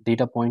actually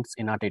data points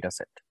in our data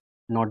set,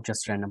 not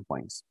just random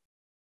points.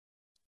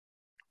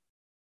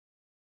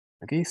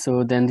 Okay,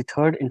 so then the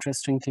third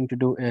interesting thing to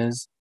do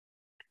is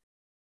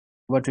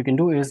what we can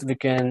do is we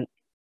can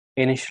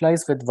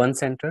initialize with one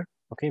center.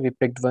 Okay, we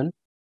picked one.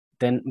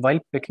 Then while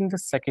picking the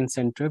second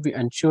center, we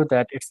ensure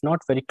that it's not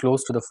very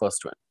close to the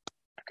first one.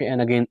 Okay,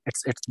 and again,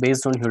 it's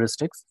based on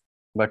heuristics,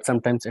 but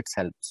sometimes it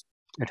helps.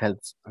 It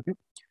helps. Okay.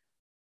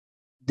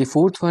 The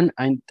fourth one,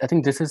 I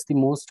think this is the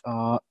most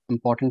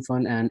important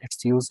one, and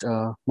it's used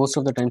most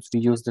of the times. We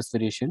use this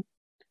variation,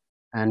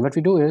 and what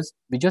we do is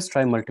we just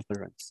try multiple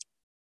runs.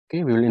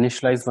 Okay, we will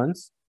initialize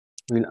once,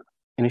 we'll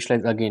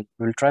initialize again,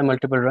 we'll try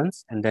multiple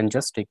runs, and then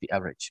just take the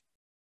average.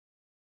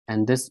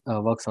 And this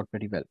works out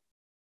pretty well.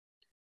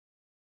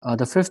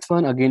 The fifth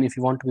one, again, if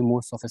you want to be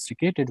more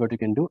sophisticated, what you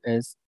can do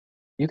is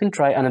you can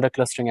try another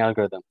clustering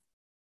algorithm.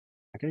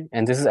 Okay,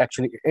 and this is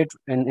actually it.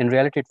 In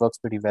reality, it works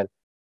pretty well.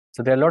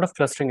 So there are a lot of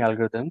clustering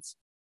algorithms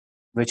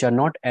which are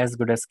not as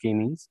good as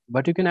k-means,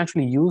 but you can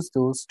actually use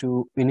those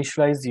to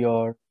initialize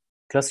your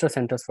cluster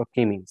centers for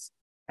k-means,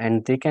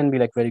 and they can be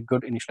like very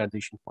good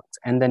initialization points,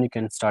 and then you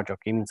can start your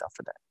k-means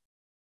after that.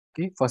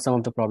 Okay, for some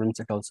of the problems,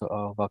 it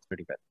also works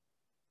pretty well.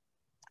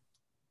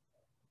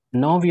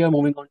 Now we are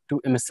moving on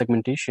to image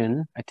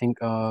segmentation. I think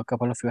a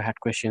couple of you had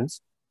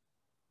questions,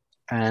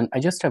 and I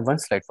just have one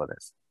slide for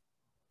this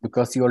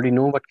because you already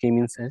know what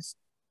k-means is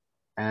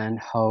and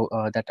how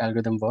that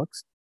algorithm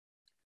works.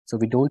 So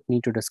we don't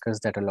need to discuss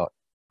that a lot.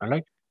 All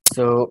right.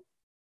 So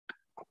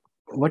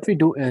what we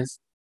do is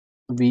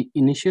we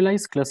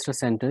initialize cluster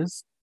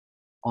centers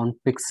on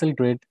pixel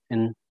grid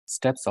in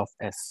steps of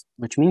S,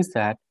 which means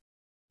that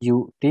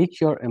you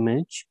take your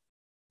image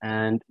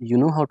and you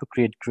know how to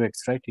create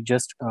grids, right? You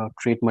just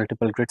create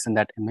multiple grids in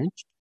that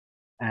image.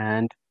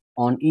 And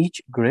on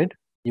each grid,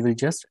 you will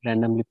just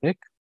randomly pick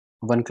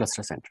one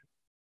cluster center.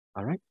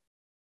 All right.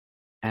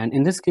 And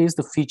in this case,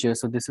 the feature,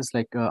 so this is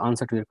like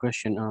answer to your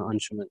question,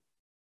 Anshuman.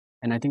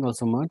 And I think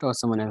also Mert or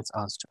someone else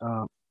asked.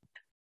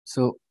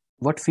 So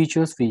what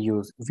features we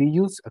use? We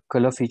use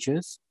color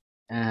features,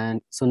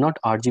 and so not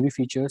RGB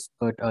features,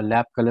 but a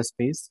lab color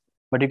space.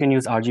 But you can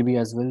use RGB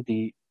as well.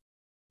 The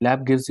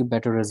lab gives you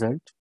better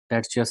result.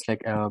 That's just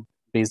like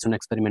based on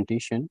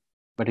experimentation.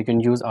 But you can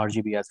use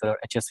RGB as well or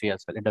HSV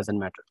as well. It doesn't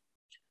matter.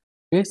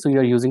 Okay, so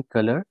you're using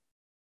color,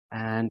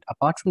 and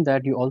apart from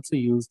that, you also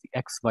use the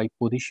XY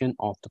position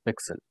of the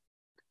pixel.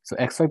 So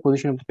XY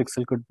position of the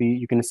pixel could be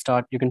you can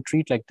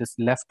treat like this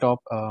left top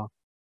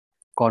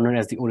corner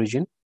as the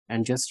origin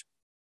and just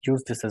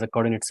use this as a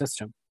coordinate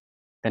system.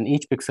 Then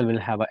each pixel will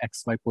have a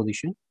XY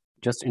position.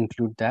 Just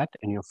include that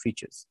in your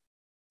features.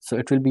 So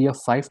it will be a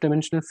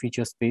 5-dimensional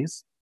feature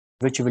space,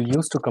 which you will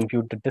use to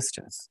compute the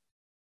distance.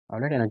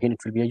 All right, and again, it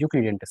will be a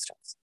Euclidean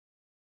distance.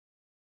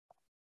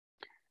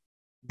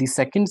 The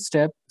second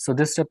step, so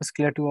this step is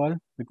clear to all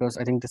because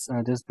I think this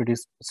is pretty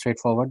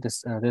straightforward.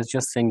 This is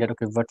just saying that,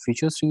 okay, what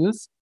features to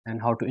use and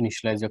how to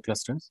initialize your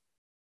clusters.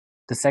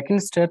 The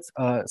second step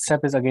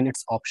is again,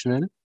 it's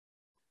optional.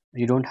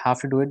 You don't have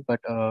to do it,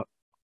 but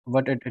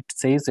what it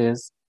says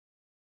is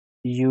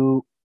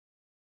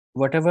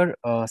whatever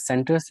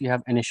centers you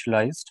have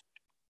initialized,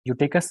 you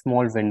take a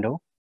small window,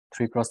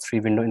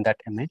 3x3 window in that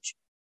image,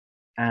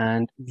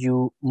 and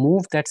you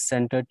move that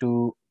center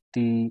to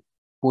the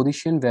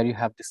position where you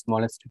have the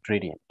smallest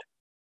gradient.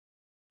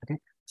 Okay,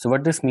 so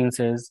what this means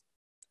is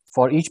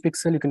for each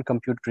pixel, you can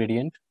compute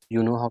gradient.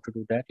 You know how to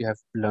do that. You have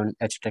learned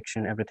edge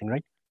detection, everything,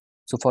 right?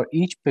 So for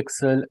each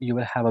pixel, you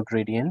will have a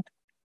gradient.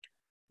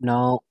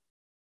 Now,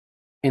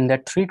 in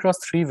that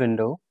 3x3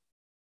 window,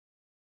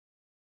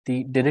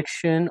 the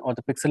direction or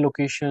the pixel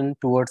location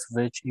towards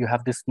which you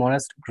have the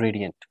smallest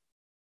gradient,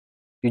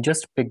 you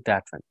just pick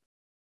that one.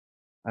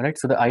 All right,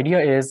 so the idea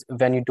is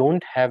when you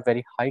don't have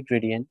very high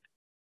gradient,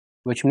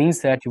 which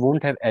means that you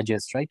won't have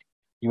edges, right?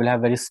 You will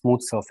have very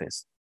smooth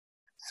surface.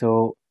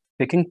 So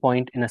picking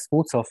point in a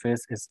smooth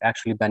surface is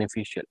actually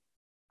beneficial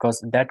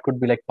because that could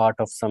be like part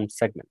of some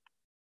segment.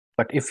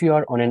 But if you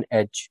are on an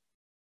edge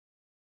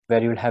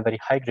where you will have very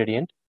high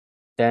gradient,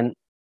 then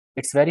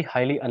it's very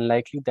highly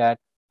unlikely that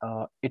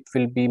it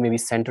will be maybe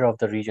center of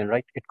the region,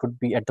 right? It could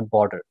be at the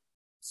border.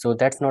 So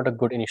that's not a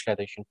good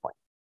initialization point.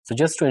 So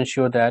just to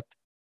ensure that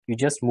you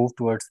just move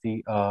towards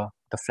the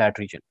flat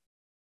region,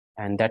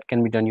 and that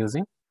can be done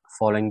using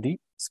following the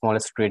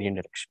smallest gradient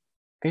direction.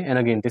 Okay, and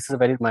again, this is a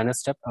very minor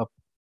step of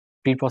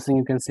pre-processing,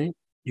 you can say.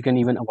 you can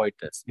even avoid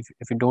this.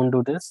 If you don't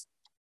do this,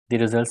 the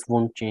results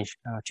won't change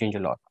a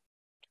lot.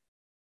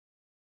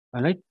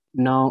 All right.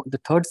 Now the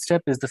third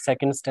step is the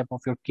second step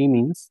of your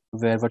k-means,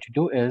 where what you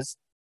do is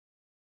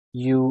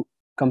you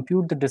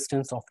compute the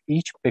distance of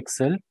each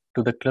pixel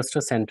to the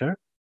cluster center.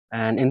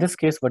 And in this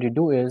case, what you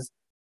do is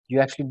you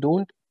actually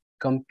don't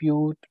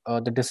compute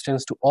the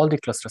distance to all the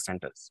cluster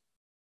centers.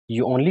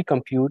 You only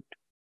compute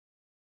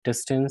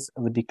distance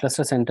with the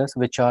cluster centers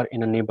which are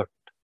in a neighborhood,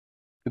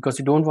 because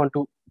you don't want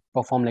to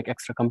perform like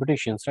extra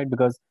computations, right?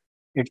 Because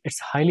it's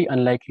highly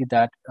unlikely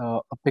that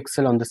a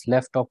pixel on this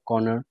left top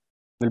corner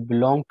will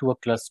belong to a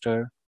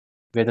cluster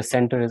where the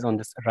center is on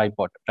this right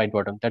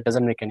bottom. That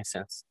doesn't make any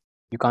sense.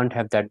 You can't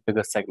have that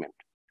bigger segment.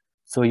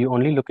 So you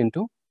only look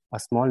into a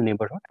small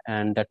neighborhood,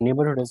 and that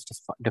neighborhood is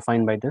just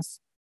defined by this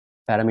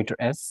parameter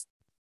s,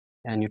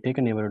 and you take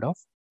a neighborhood of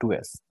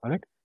 2s. All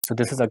right. So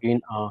this is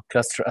again a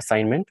cluster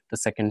assignment, the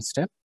second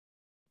step.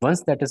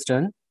 Once that is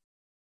done,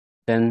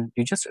 then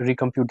you just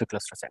recompute the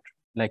cluster center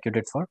like you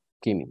did for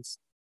k-means,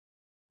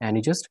 and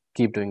you just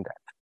keep doing that.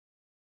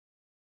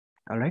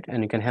 All right.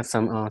 And you can have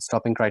some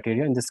stopping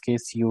criteria. In this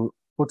case, you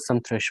put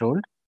some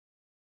threshold,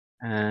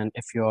 and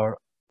if your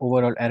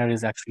overall error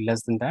is actually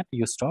less than that,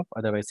 you stop.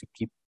 Otherwise, you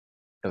keep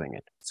doing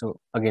it. So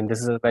again, this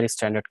is a very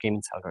standard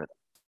k-means algorithm.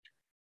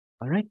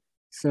 All right.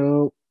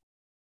 So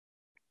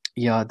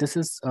yeah, this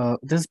is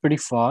pretty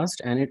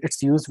fast, and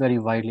it's used very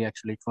widely.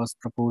 Actually, it was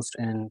proposed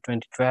in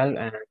 2012,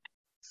 and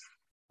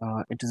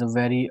it is a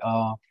very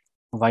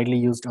widely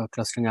used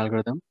clustering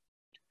algorithm.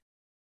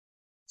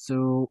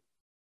 So,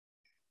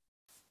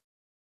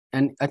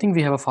 and I think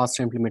we have a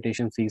faster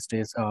implementation these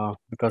days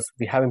because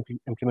we have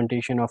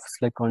implementation of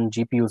Slick on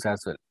GPUs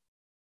as well.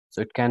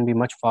 So it can be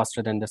much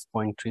faster than this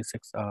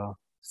 0.36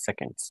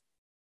 seconds.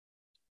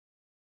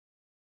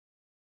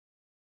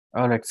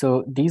 All right,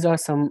 so these are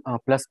some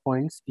plus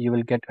points. You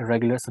will get a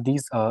regular, so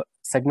these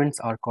segments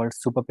are called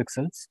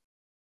superpixels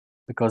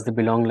because they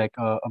belong like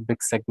a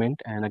big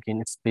segment. And again,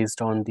 it's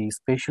based on the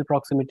spatial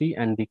proximity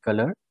and the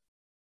color.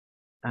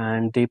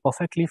 And they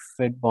perfectly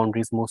fit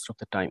boundaries most of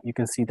the time. You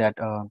can see that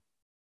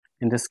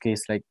in this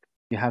case, like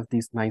you have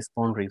these nice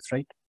boundaries,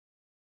 right?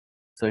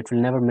 So it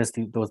will never miss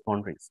those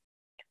boundaries.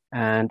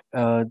 And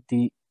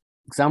the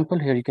example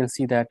here, you can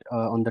see that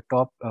on the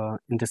top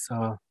in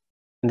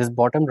this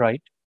bottom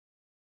right,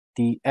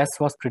 the S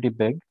was pretty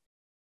big.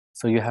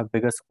 So you have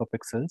bigger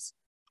superpixels.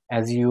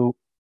 As you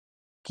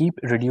keep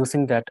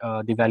reducing that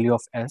the value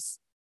of S,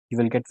 you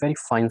will get very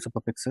fine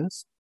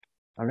superpixels.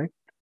 All right.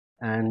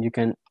 And you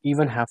can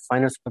even have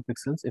finer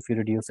superpixels if you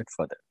reduce it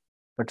further.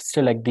 But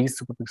still, like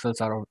these superpixels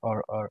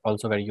are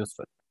also very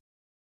useful.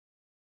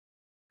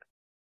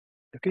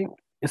 Okay,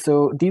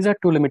 so these are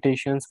two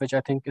limitations which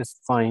I think is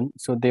fine.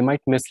 So they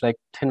might miss like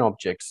thin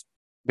objects,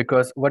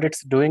 because what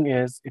it's doing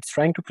is it's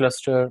trying to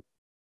cluster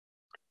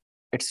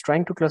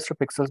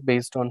pixels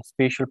based on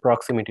spatial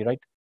proximity, right?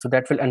 So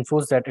that will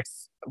enforce that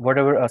it's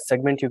whatever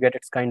segment you get,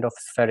 it's kind of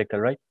spherical,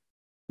 right?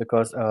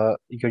 Because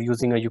you're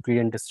using a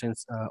Euclidean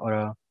distance or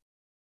a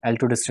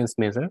L2 distance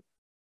measure.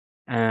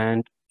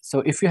 And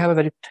so if you have a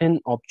very thin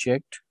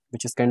object,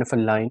 which is kind of a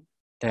line,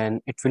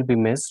 then it will be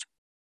missed.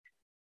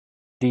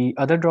 The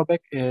other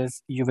drawback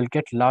is you will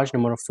get large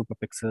number of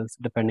superpixels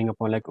depending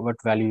upon like what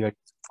value you're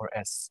using for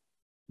S,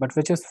 but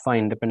which is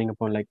fine depending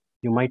upon like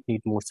you might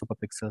need more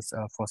superpixels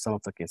for some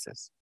of the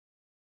cases.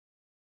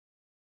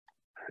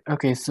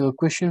 Okay, so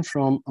question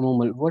from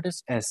Amomal, what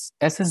is S?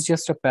 S is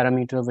just a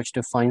parameter which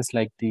defines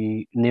like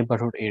the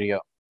neighborhood area.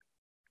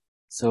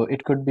 So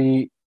it could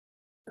be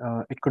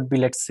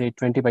let's say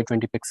 20 by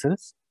 20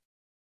 pixels.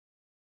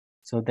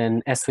 So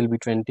then S will be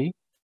 20,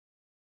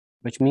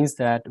 which means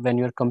that when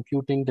you're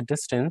computing the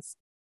distance,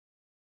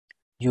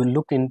 you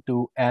look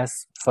into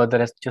as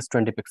further as just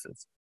 20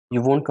 pixels.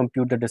 You won't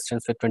compute the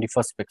distance with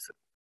 21st pixel,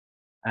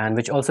 and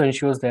which also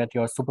ensures that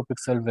your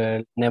superpixel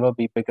will never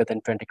be bigger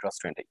than 20 cross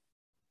 20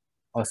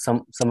 or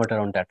somewhat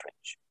around that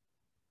range.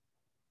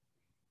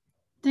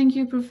 Thank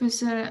you,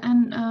 Professor.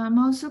 And I'm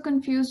also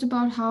confused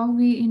about how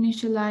we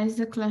initialize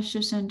the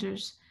cluster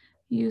centers.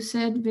 You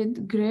said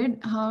with grid,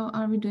 how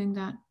are we doing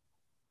that?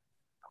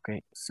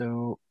 Okay,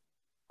 so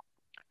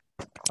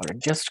all right,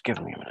 just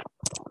give me a minute.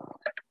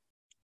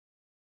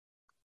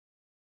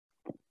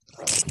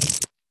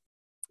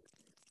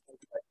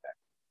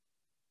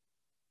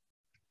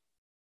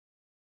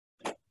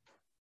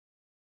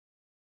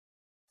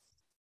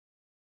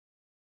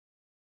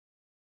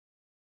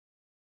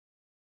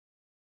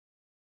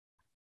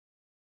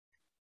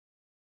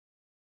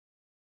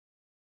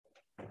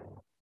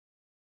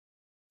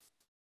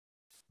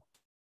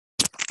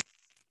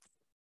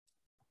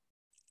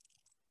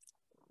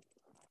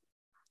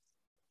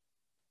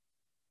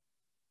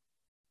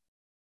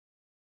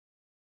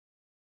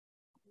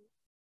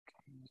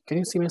 Can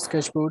you see my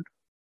sketchboard?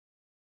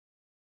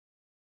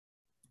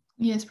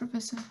 Yes,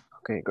 Professor.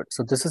 Okay, good.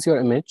 So this is your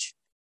image.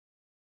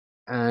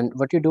 And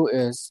what you do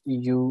is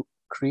you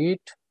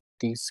create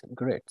these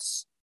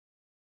grids.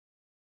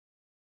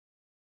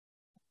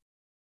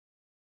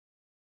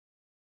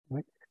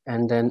 Right?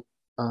 And then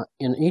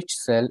in each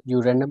cell,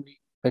 you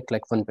randomly pick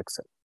like one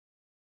pixel.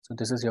 So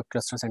this is your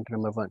cluster center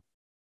number 1.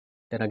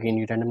 Then again,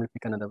 you randomly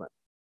pick another one,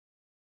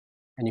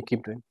 and you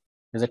keep doing.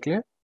 Is it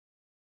clear?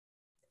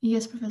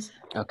 Yes, Professor.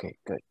 Okay,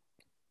 good.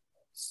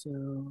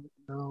 So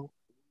now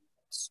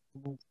let's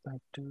move back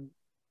to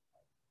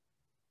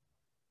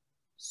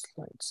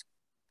slides.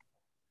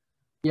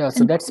 Yeah,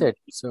 so that's it.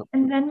 So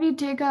and then we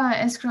take a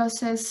S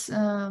cross S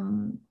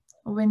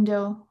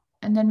window,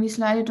 and then we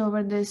slide it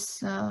over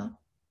this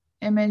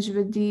image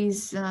with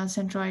these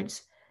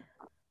centroids,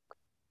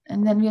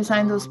 and then we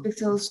assign those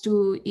pixels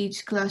to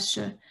each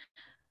cluster,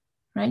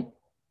 right?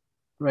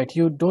 Right,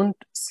 you don't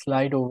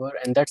slide over,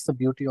 and that's the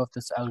beauty of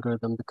this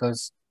algorithm,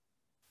 because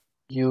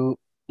you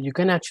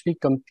can actually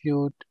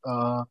compute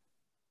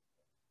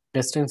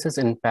distances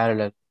in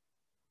parallel.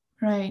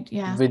 Right,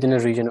 yeah. Within a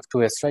region of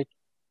 2S, right?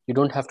 You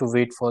don't have to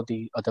wait for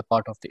the other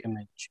part of the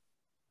image,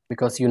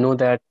 because you know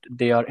that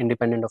they are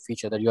independent of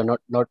each other. You're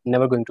not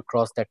never going to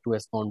cross that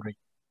 2S boundary.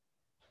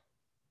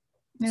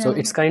 So Right.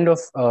 it's kind of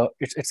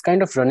it's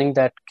kind of running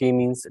that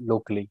k-means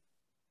locally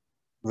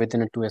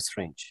within a 2S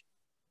range.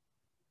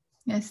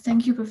 Yes,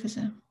 thank you,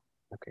 Professor.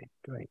 Okay,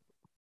 great.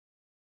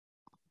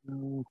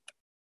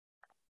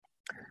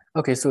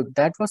 Okay, so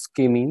that was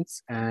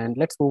k-means, and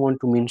let's move on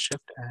to mean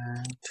shift.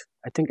 And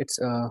I think it's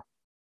a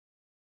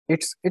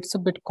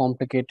bit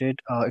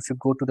complicated if you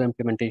go to the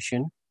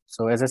implementation.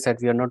 So as I said,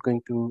 we are not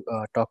going to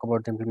talk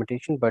about the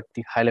implementation, but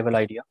the high level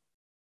idea,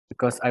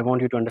 because I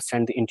want you to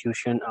understand the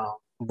intuition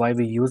why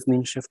we use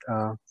mean shift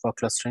for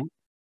clustering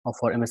or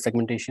for MS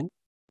segmentation.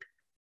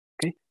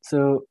 Okay,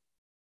 so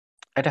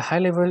at a high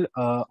level,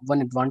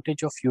 one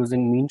advantage of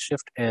using mean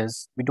shift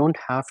is we don't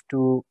have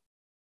to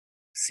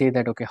say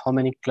that, okay, how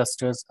many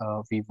clusters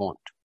we want.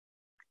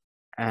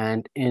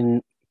 And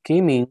in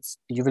k-means,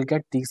 you will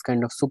get these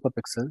kind of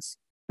superpixels,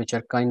 which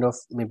are kind of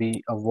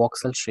maybe a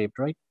voxel shape,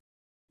 right?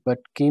 But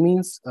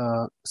k-means,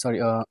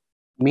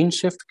 mean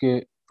shift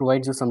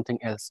provides you something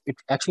else. It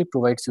actually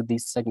provides you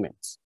these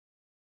segments,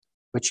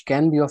 which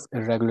can be of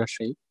irregular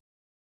shape.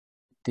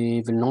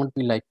 They will not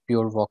be like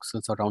pure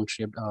voxels or round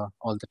shaped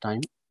all the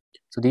time.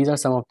 So these are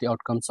some of the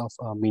outcomes of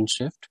mean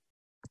shift.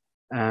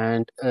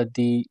 And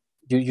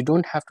you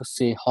don't have to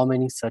say how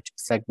many such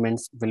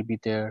segments will be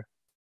there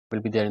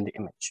in the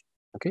image.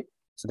 Okay,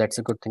 so that's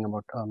a good thing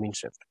about mean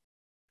shift.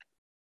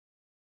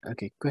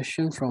 Okay,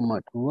 question from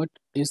Matt. What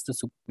is the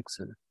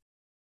superpixel?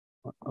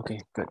 Okay,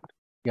 good.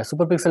 Yeah,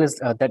 superpixel is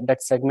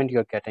that segment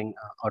you're getting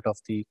out of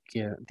the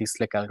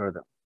slick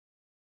algorithm.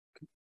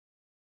 Okay.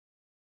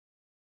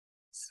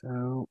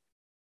 So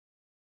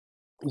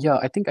yeah,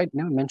 I think I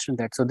never mentioned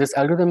that. So this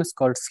algorithm is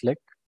called slick.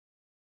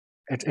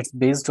 It's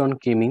based on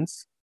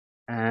k-means,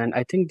 and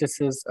I think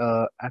this is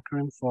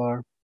acronym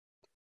for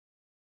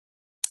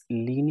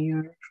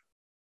linear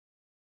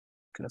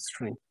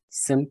clustering,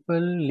 simple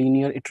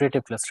linear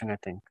iterative clustering, I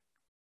think.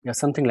 Yeah,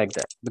 something like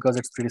that, because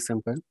it's pretty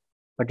simple.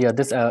 But yeah,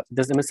 this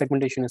image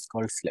segmentation is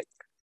called slick.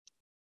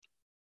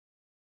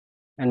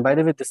 And by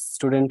the way, this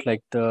student,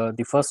 like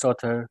the first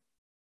author,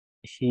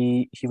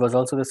 he was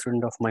also the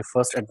student of my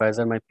first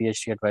advisor, my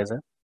PhD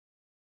advisor.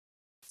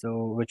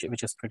 So which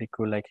is pretty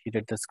cool. Like, he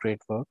did this great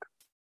work.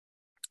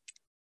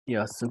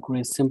 Yeah, so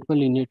Grace, simple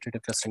linear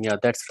iterative clustering. Yeah,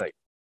 that's right.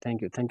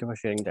 Thank you for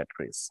sharing that,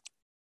 Grace.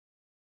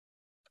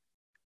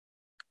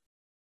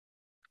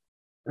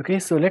 Okay,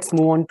 so let's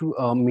move on to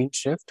mean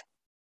shift.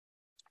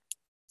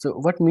 So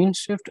what mean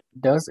shift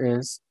does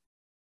is,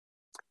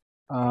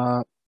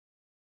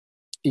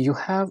 you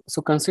have,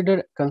 so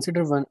consider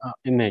one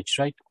image,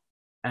 right?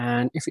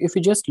 And if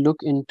you just look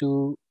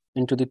into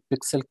the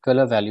pixel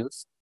color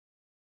values,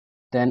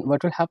 then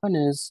what will happen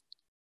is,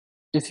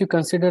 if you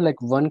consider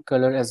like one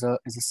color as a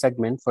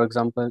segment, for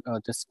example,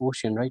 this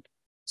ocean, right?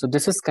 So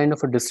this is kind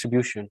of a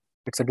distribution.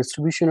 It's a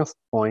distribution of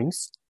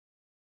points.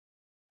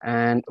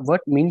 And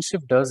what mean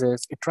shift does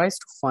is it tries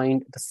to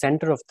find the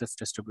center of this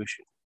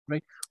distribution,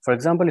 right? For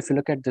example, if you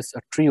look at this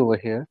tree over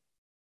here,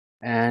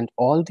 and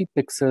all the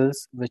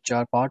pixels which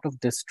are part of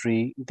this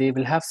tree, they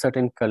will have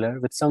certain color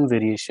with some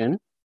variation.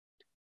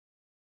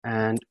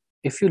 And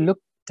if you look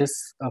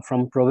this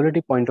from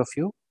probability point of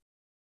view,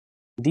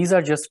 these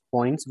are just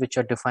points which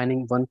are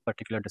defining one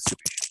particular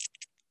distribution.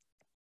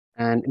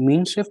 And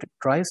mean shift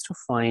tries to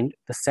find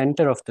the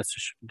center of this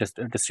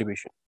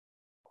distribution,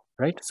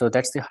 right? So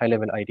that's the high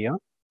level idea.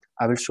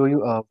 I will show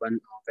you one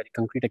very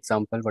concrete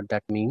example what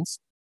that means.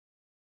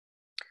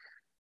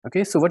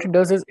 Okay, so what it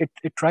does is it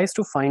tries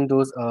to find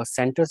those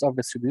centers of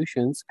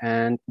distributions,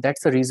 and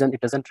that's the reason it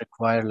doesn't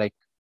require like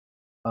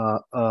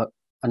a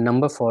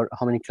number for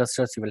how many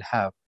clusters you will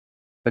have,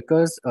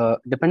 because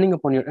depending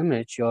upon your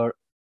image,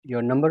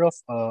 your number of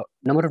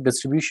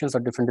distributions or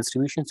different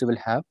distributions you will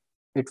have,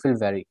 it will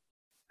vary,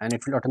 and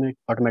it will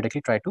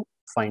automatically try to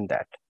find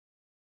that.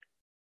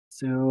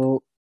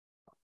 So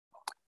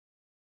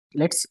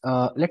let's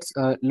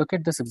look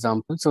at this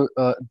example. So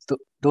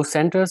those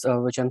centers,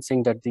 which I'm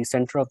saying that the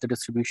center of the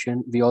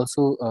distribution, we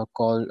also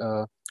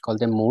call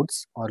them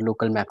modes or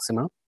local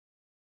maxima.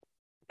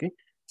 Okay,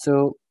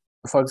 so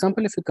for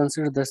example, if you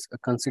consider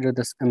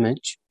this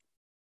image,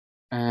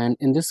 and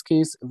in this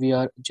case we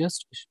are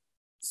just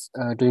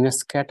doing a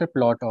scatter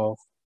plot of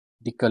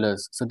the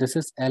colors. So this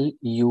is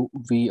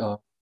LUV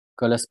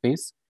color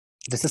space.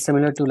 This is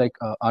similar to like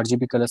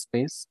RGB color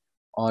space,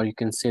 or you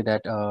can say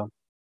that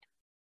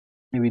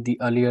maybe the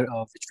earlier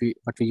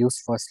what we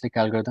use for slick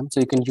algorithm. So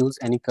you can use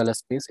any color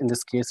space. In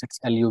this case, it's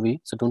LUV,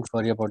 so don't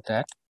worry about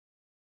that.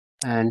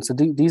 And so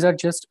these are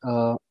just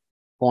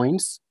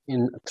points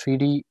in a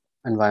 3D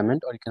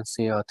environment, or you can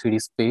say a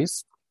 3D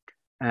space,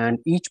 and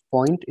each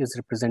point is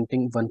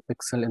representing one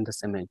pixel in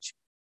this image.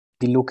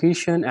 The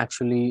location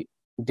actually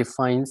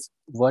defines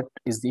what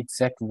is the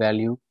exact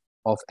value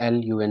of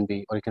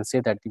LUNB, or you can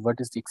say that what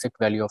is the exact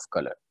value of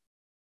color.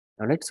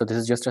 All right, so this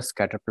is just a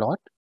scatter plot.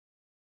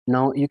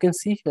 Now you can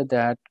see here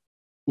that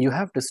you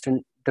have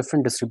different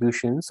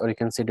distributions, or you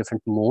can say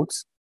different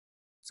modes.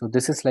 So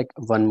this is like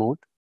one mode.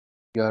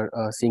 You're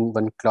seeing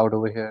one cloud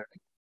over here,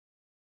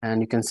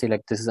 and you can say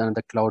like this is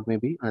another cloud,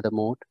 maybe another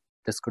mode.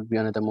 This could be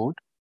another mode,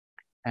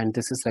 and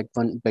this is like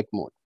one big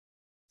mode.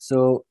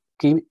 So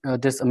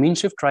this mean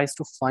shift tries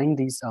to find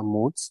these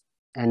modes,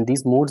 and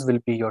these modes will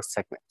be your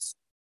segments.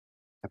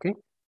 Okay,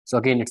 so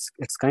again,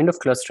 it's kind of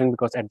clustering,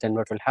 because at then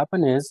what will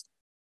happen is,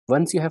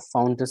 once you have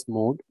found this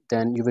mode,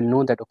 then you will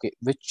know that, okay,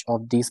 which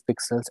of these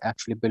pixels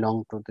actually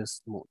belong to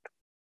this mode.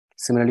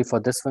 Similarly for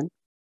this one,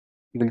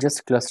 you will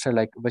just cluster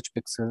like which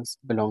pixels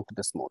belong to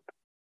this mode.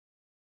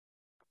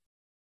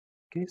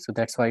 Okay, so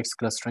that's why it's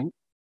clustering.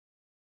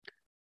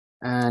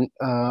 And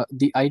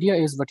the idea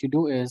is, what you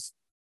do is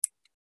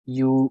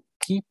you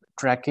keep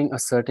tracking a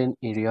certain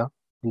area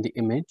in the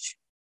image,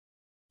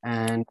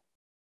 and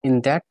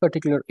in that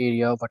particular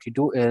area, what you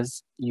do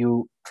is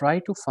you try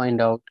to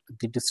find out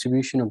the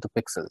distribution of the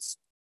pixels.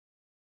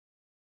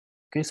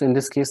 Okay, so in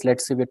this case,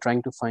 let's say we're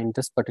trying to find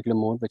this particular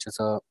mode, which is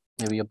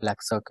maybe a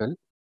black circle,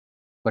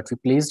 but we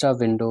placed our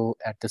window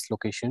at this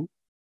location.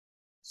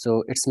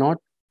 So it's not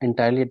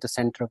entirely at the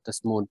center of this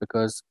mode,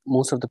 because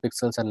most of the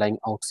pixels are lying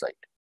outside.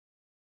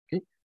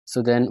 Okay,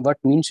 so then what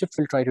mean shift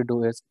will try to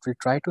do is it will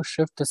try to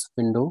shift this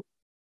window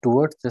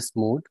towards this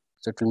mode.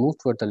 So it will move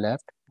toward the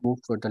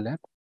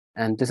left,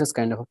 and this is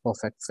kind of a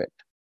perfect fit.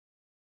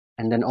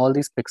 And then all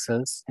these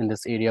pixels in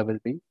this area will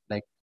be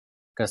like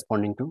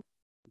corresponding to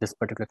this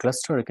particular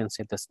cluster, or you can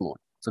say this mode.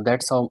 So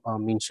that's how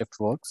mean shift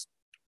works.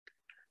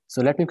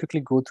 So let me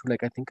quickly go through,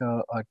 like, I think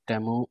a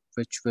demo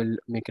which will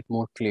make it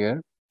more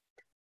clear.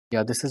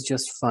 Yeah, this is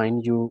just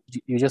fine. You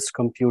just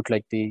compute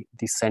like the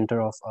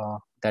center of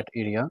that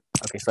area.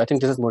 Okay, so I think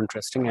this is more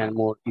interesting and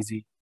more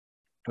easy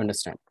to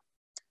understand.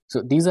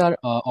 So these are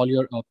all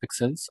your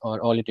pixels,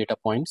 or all your data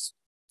points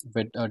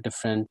with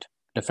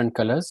different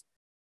colors.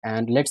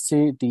 And let's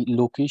say the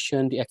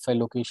location, the XY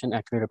location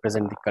actually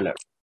represent the color.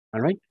 All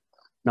right.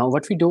 Now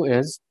what we do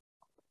is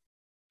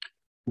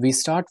we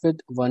start with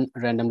one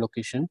random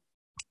location.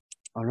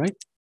 All right.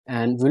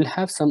 And we'll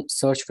have some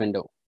search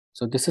window.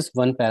 So this is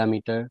one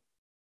parameter.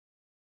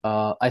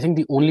 I think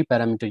the only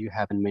parameter you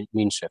have in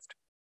mean shift.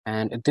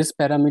 And this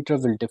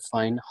parameter will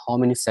define how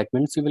many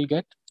segments you will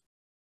get,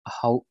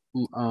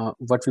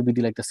 what will be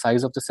the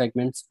size of the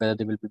segments, whether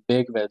they will be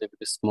big, whether they will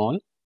be small.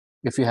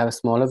 If you have a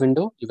smaller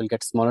window, you will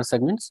get smaller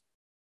segments.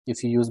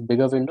 If you use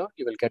bigger window,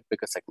 you will get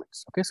bigger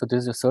segments. Okay, so this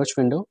is a search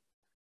window.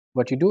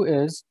 What you do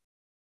is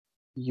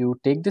you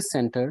take the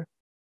center,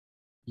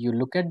 you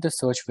look at the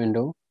search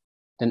window,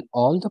 then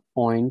all the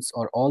points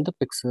or all the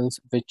pixels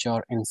which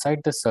are inside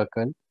the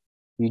circle,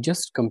 you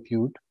just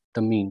compute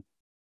the mean.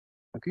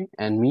 Okay,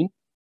 and mean,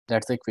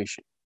 that's the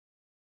equation.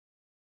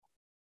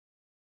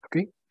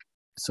 Okay,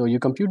 so you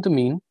compute the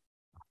mean,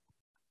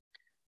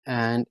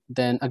 and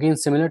then again,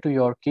 similar to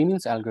your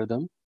k-means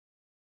algorithm,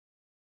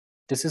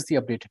 this is the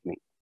updated mean.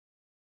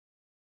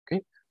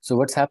 Okay, so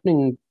what's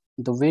happening,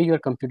 the way you're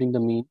computing the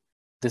mean,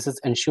 this is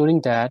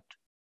ensuring that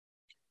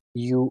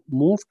you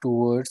move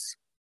towards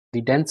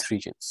the dense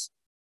regions.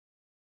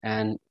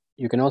 And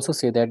you can also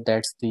say that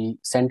that's the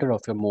center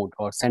of your mode,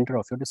 or center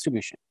of your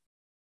distribution.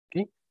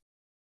 Okay,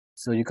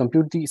 so you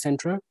compute the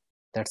center,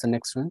 that's the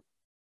next one.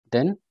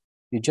 Then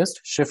you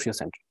just shift your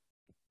center.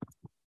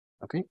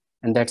 Okay,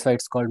 and that's why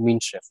it's called mean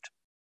shift,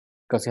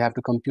 because you have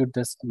to compute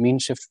this mean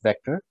shift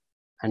vector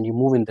and you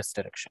move in this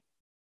direction.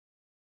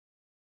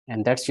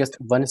 And that's just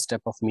one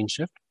step of mean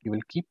shift. You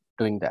will keep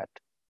doing that.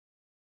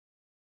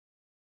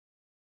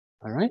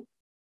 All right,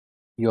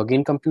 you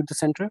again compute the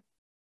center,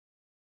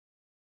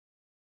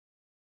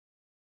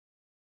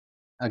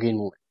 again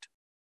move it.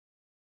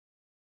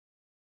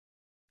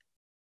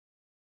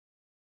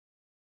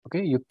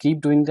 Okay, you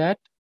keep doing that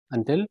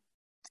until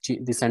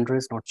the center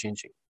is not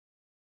changing.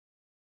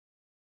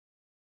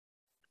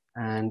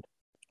 And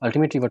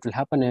ultimately what will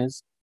happen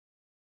is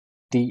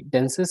the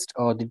densest,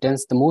 or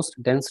the most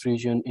dense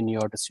region in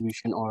your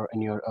distribution or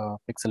in your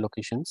pixel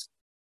locations,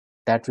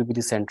 that will be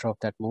the center of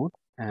that mode,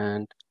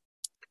 and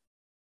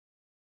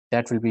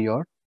that will be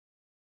your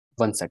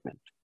one segment,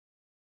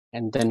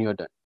 and then you're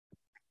done.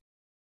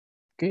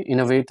 Okay, in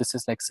a way, this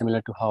is like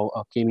similar to how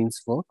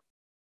k-means work,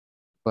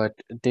 but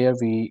there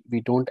we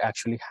don't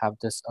actually have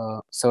this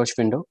search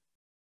window.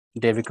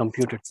 There we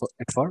compute it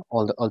for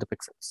all the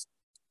pixels.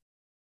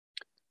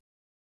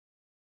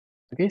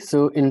 Okay,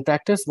 so in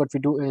practice, what we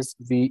do is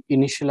we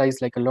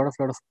initialize like a lot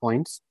of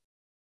points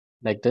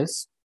like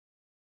this.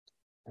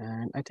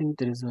 And I think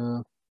there is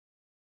a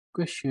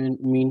question,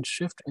 mean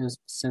shift is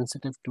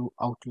sensitive to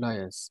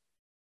outliers.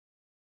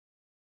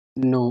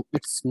 No,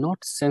 it's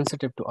not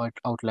sensitive to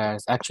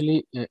outliers.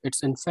 Actually,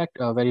 it's in fact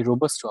very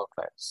robust to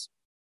outliers.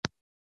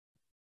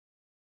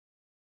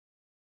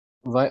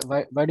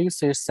 Why do you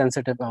say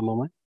sensitive,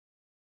 Moment?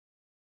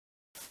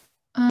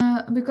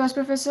 Because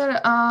Professor,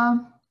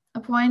 a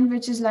point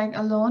which is like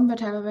alone but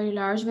have a very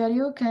large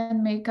value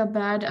can make a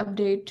bad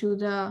update to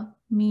the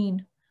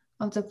mean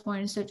of the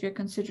points that we're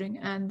considering,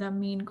 and the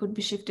mean could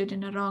be shifted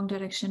in a wrong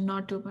direction,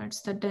 not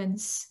towards the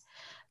dense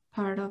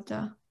part of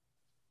the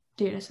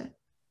data set.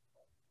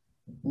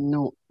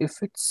 No,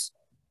 if it's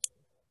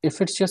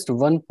just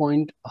 1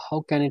 point,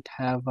 how can it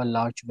have a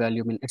large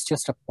value? I mean, it's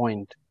just a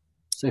point.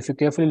 So if you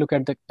carefully look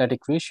at that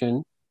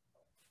equation,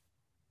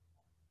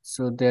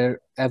 so there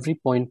every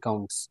point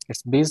counts.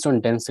 It's based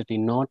on density,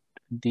 not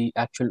the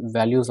actual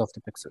values of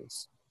the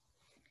pixels.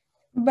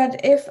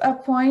 But if a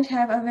point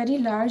have a very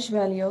large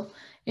value,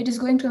 it is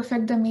going to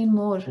affect the mean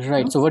more.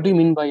 Right. No? So what do you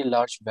mean by a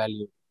large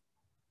value?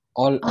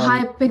 A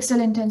high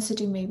pixel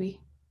intensity, maybe.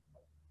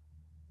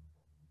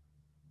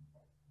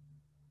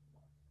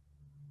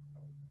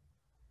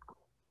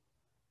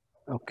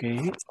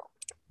 Okay.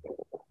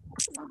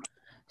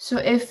 So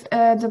if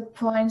the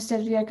points that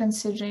we are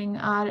considering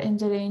are in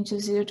the range of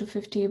 0 to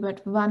 50,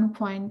 but 1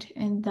 point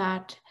in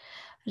that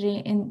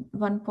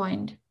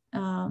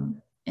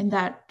in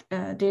that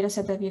data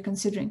set that we are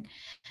considering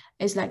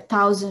is like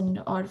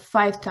 1,000 or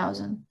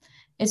 5,000,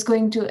 it's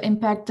going to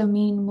impact the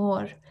mean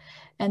more,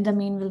 and the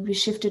mean will be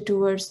shifted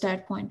towards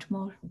that point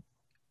more.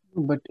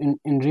 But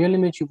in real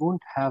image, you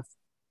won't have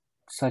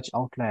such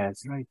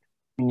outliers, right?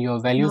 I mean, your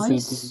values will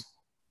be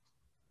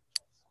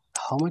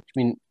how much? I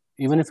mean,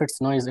 even if it's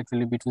noise, it will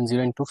be between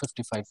 0 and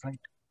 255, right?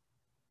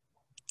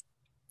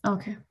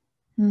 Okay.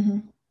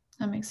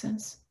 That makes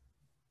sense.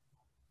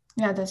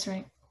 Yeah, that's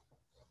right.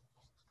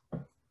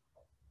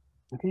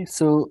 Okay,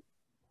 so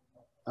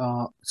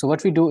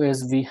what we do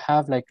is we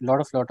have like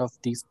lot of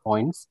these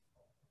points,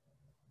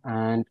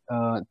 and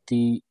all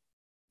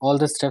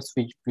the steps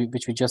which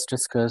we just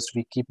discussed,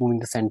 we keep moving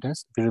the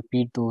centers. We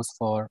repeat those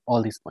for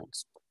all these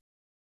points,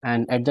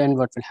 and at the end,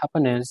 what will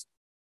happen is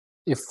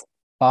if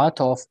path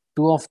of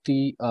two of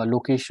the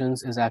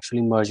locations is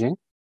actually merging,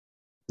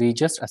 we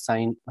just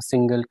assign a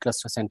single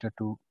cluster center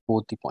to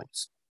both the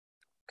points.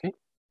 Okay,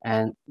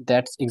 and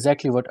that's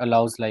exactly what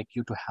allows like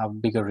you to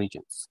have bigger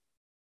regions.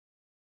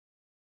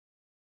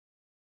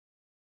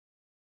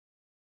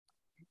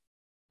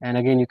 And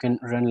again, you can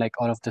run like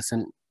all of this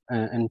in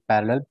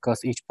parallel,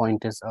 because each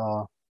point is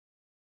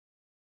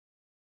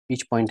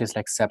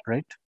like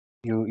separate.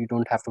 You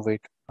don't have to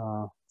wait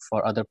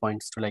for other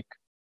points to like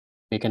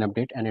make an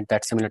update, and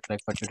that's similar to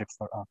like what you did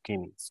for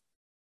k-means.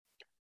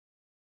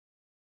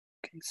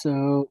 Okay,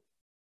 so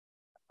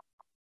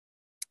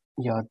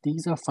yeah,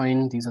 these are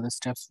fine. These are the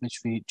steps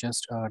which we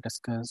just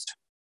discussed.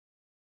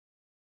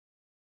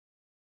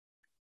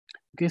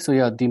 Okay, so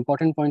yeah, the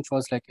important point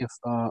was like if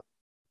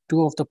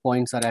two of the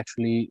points are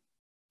actually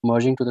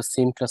merging to the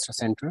same cluster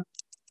center,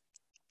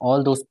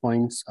 all those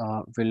points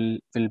will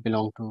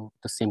belong to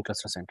the same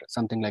cluster center,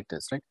 something like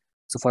this, right?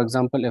 So for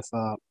example, if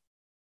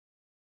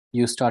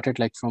you started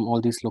like from all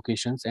these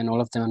locations and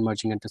all of them are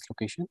merging at this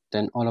location,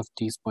 then all of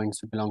these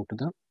points will belong to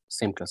the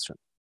same cluster.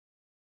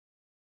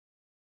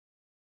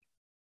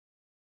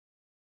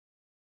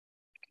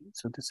 Okay,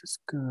 so this is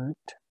good.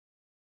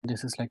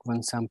 This is like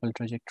one sample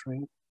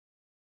trajectory.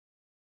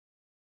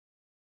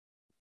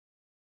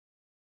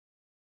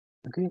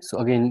 Okay, so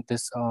again,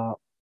 this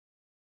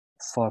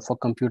for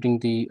computing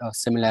the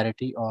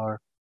similarity or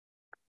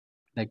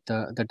like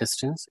the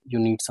distance, you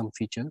need some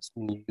features.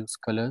 When you use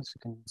colors, you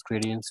can use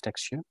gradients,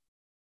 texture.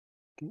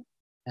 Okay,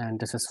 and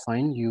this is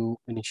fine. You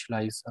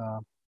initialize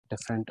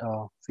different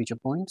feature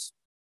points,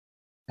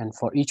 and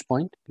for each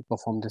point, you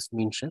perform this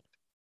mean shift,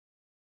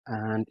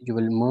 and you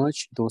will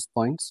merge those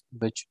points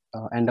which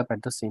end up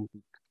at the same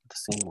peak, the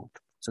same mode.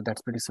 So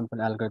that's pretty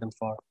simple algorithm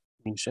for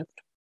mean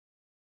shift.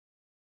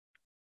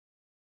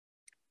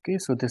 Okay,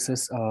 so this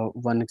is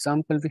one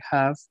example we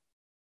have,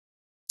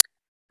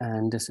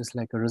 and this is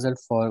like a result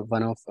for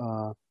one of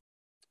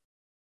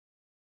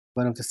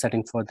the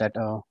setting for that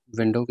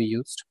window we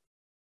used.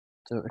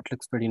 So it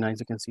looks pretty nice.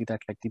 You can see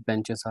that like the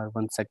benches are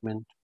one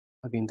segment.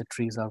 Again, the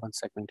trees are one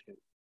segment here.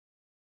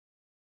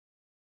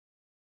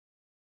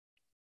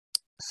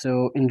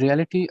 So in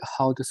reality,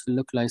 how this will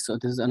look like. So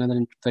this is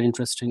another very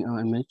interesting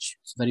image.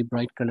 It's very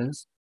bright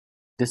colors.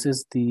 This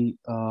is the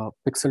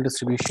pixel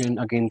distribution.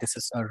 Again, this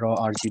is a raw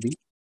RGB.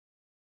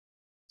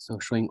 So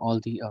showing all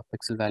the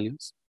pixel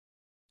values.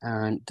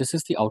 And this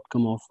is the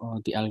outcome of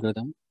the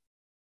algorithm.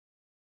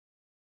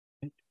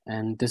 Right?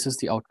 And this is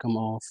the outcome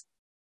of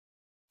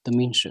the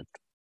mean shift.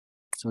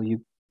 So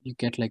you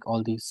get like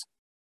all these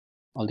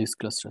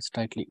clusters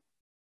tightly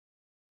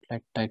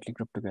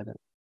grouped together.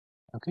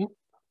 Okay,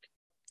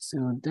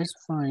 so that's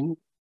fine.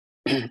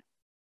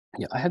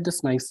 Yeah, I have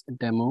this nice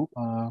demo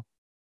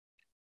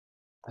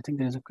I think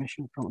there is a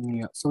question from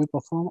Mia. So we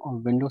perform a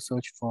window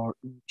search for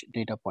each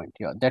data point.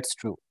 Yeah, that's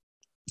true.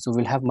 So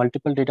we'll have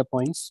multiple data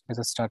points as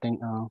a starting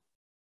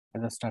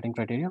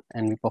criteria,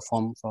 and we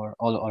perform for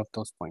all of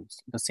those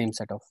points, the same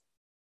set of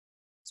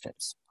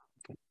steps.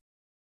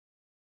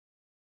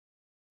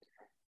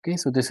 Okay,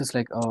 so this is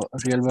like a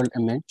real world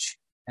image,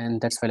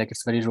 and that's why like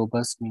it's very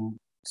robust. I mean,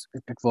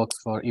 it works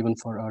for even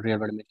for real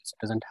world images.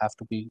 It doesn't have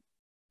to be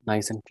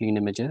nice and clean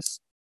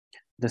images.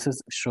 This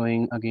is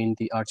showing again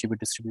the RGB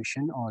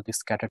distribution or the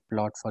scattered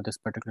plot for this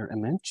particular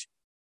image.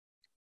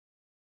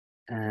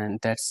 And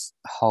that's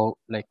how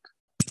like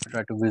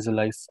try to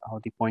visualize how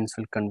the points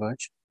will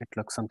converge. It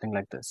looks something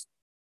like this.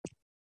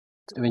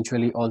 So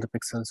eventually all the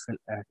pixels will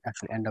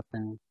actually end up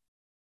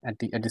at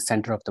the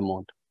center of the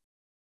mode.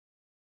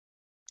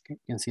 Okay,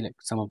 you can see like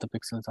some of the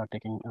pixels are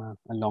taking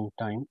a long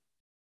time,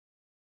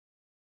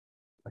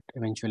 but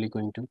eventually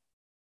going to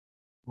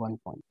one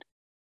point.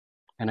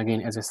 And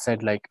again, as I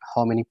said, like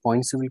how many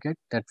points you will get,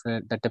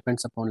 that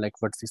depends upon like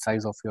what's the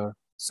size of your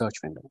search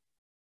window.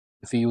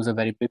 If you use a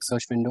very big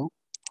search window,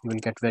 you will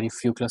get very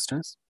few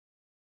clusters.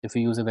 If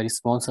you use a very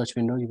small search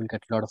window, you will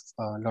get a lot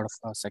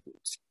of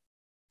segments.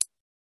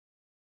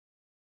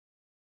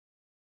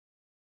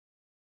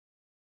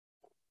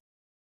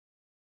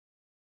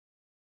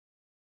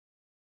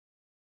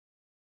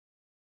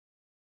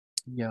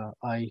 Yeah,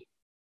 I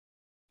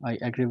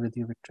agree with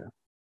you, Victor.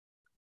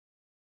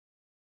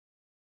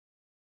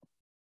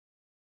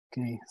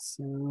 Okay,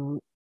 so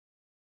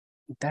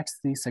that's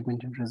the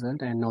segmented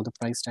result, and now the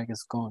price tag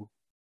is gone.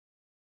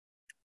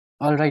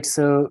 All right,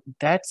 so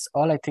that's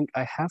all I think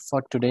I have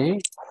for today.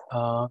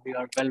 We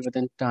are well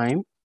within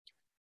time.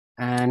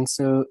 And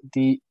so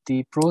the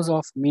pros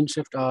of mean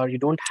shift are you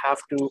don't have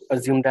to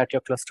assume that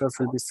your clusters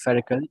will be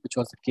spherical, which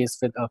was the case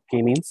with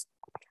k-means.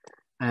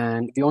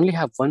 And we only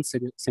have one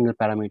single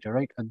parameter,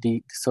 right?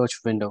 The search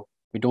window.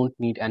 We don't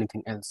need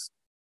anything else.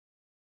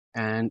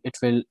 And it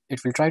will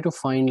try to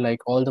find like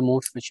all the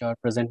modes which are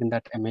present in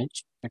that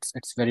image.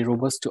 It's very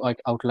robust to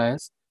like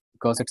outliers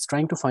because it's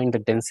trying to find the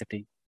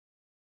density.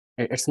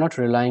 It's not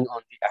relying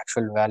on the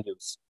actual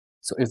values.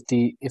 So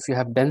if you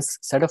have dense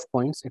set of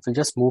points, it will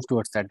just move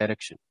towards that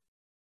direction.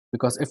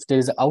 Because if there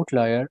is an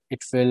outlier,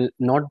 it will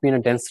not be in a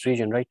dense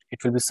region, right?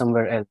 It will be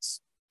somewhere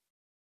else.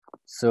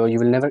 So you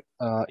will never,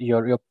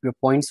 your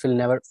points will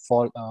never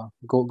fall,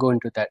 go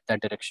into that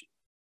direction.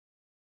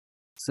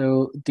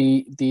 So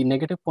the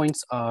negative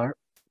points are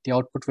the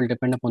output will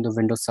depend upon the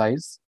window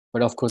size,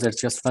 but of course it's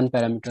just one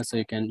parameter, so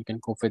you can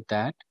cope with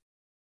that.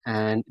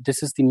 And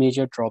this is the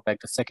major drawback.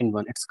 The second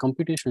one, it's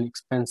computationally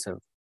expensive,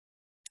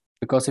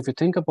 because if you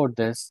think about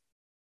this,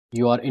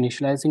 you are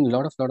initializing a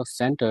lot of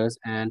centers,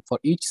 and for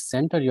each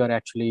center you are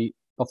actually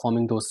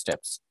performing those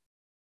steps,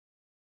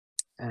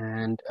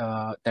 and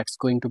that's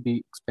going to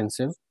be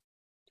expensive.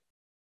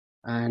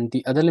 And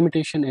the other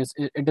limitation is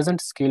it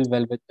doesn't scale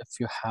well with if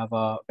you have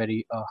a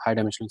very high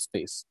dimensional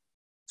space.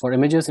 For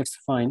images, it's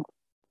fine.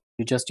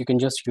 You can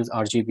just use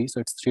RGB, so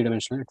it's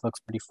 3-dimensional. It works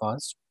pretty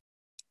fast.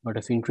 But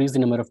if you increase the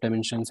number of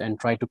dimensions and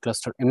try to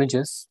cluster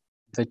images,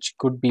 which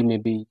could be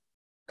maybe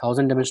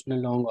 1000-dimensional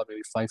long or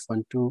maybe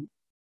 512,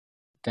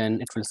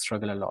 then it will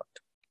struggle a lot.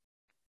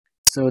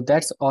 So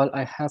that's all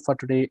I have for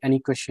today. Any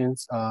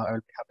questions, I will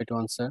be happy to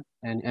answer.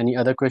 And any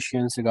other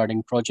questions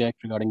regarding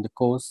project, regarding the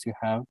course you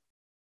have,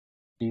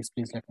 please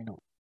let me know.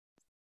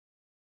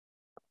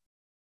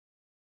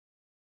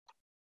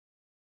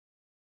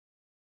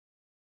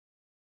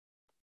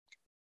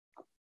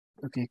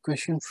 Okay,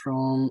 question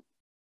from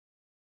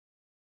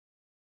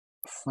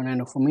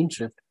Fernando for mean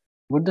shift.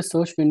 Would the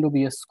search window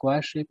be a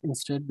square shape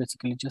instead,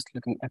 basically just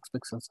looking X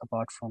pixels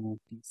apart from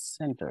the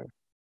center?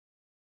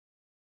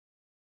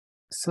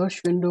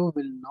 Search window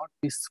will not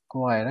be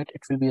square, right?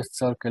 It will be a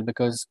circle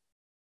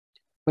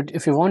but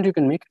if you want, you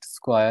can make it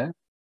square,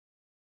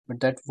 but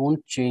that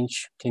won't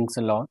change things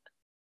a lot.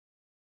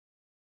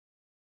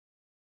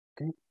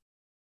 Okay.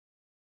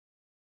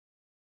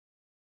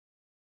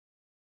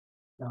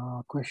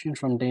 Question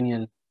from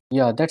Daniel.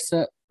 Yeah, that's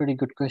a pretty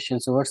good question.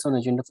 So what's on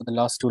agenda for the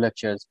last 2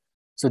 lectures?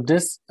 So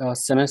this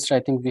semester, I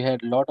think we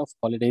had a lot of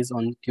holidays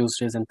on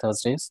Tuesdays and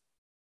Thursdays.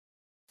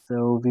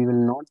 So we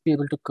will not be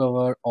able to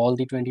cover all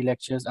the 20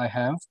 lectures I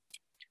have.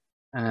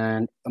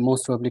 And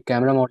most probably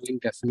camera modeling,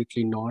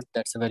 definitely not.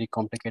 That's a very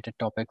complicated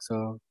topic.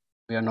 So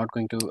we are not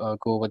going to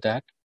go over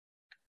that.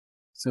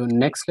 So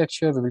next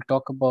lecture, we will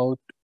talk about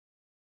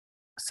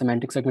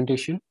semantic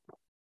segmentation.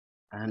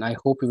 And I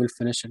hope we will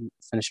finish it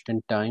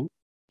in time.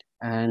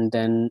 And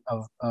then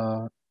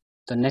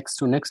the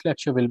next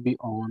lecture will be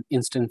on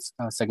instance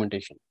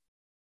segmentation.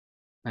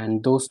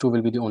 And those 2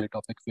 will be the only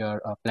topic we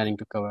are planning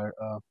to cover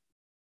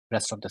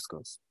rest of this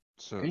course.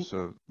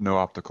 So no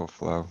optical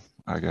flow,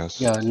 I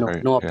guess. Yeah, no,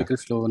 right? no optical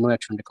flow, no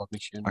action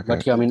recognition. Okay.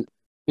 But yeah, I mean,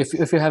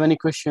 if you have any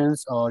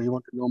questions or you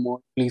want to know more,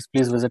 please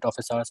visit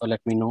office hours or let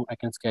me know. I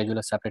can schedule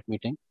a separate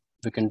meeting.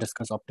 We can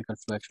discuss optical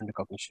flow action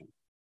recognition.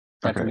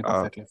 That will be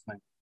perfectly fine.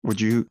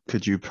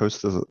 Could you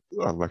post the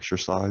lecture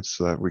slides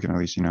so that we can at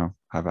least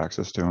have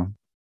access to them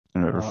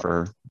and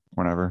refer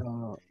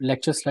whenever?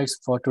 Lecture slides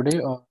for today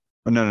or?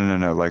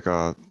 No. Like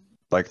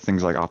like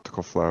things like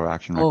optical flow,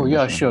 action Oh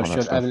yeah, recognition, sure, all that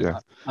sure. stuff, yeah.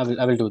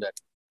 I will do that.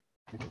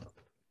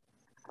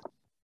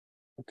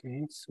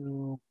 Okay,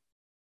 so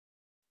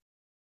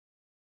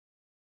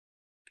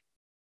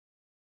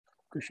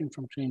question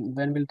from Train: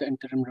 when will the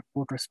interim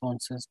report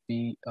responses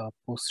be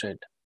posted?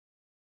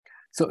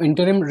 So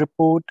interim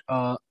report,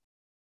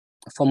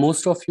 for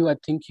most of you, I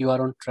think you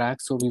are on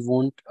track, so we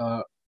won't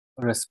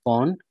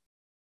respond.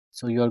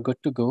 So you are good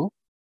to go.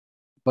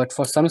 But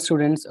for some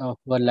students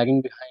who are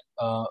lagging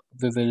behind,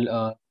 we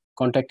will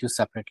contact you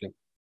separately.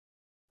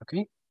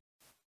 Okay.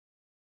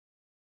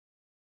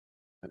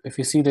 If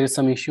you see there is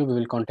some issue, we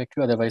will contact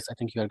you. Otherwise, I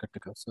think you are good to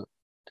go. So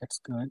that's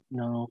good.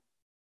 Now,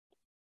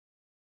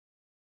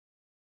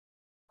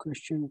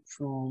 question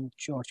from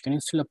George: can you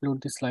still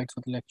upload the slides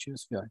for the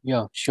lectures?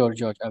 Yeah, sure,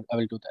 George. I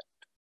will do that.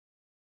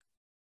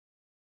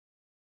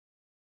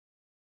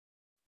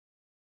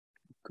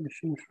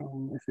 Question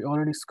from: if you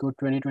already scored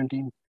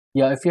 2020,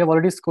 yeah, if you have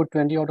already scored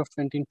 20 out of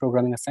 20 in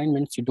programming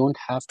assignments, you don't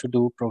have to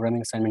do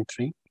programming assignment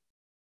 3.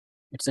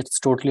 It's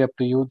totally up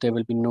to you. There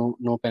will be no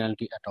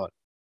penalty at all.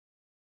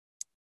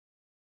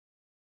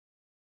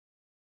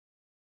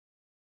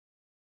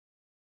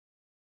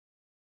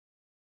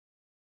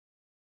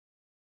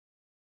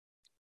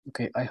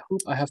 Okay, I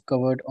hope I have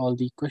covered all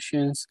the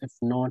questions. If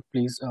not,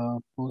 please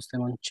post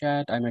them on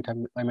chat. I might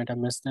have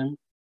missed them.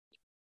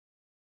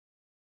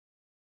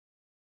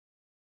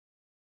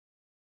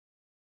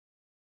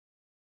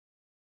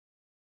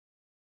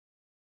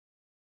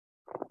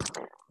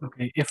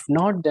 Okay, if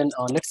not, then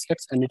let's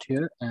end it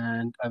here,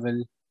 and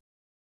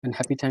and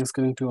happy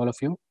Thanksgiving to all of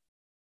you.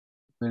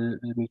 We'll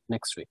meet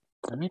next week.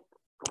 All right,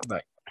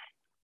 bye.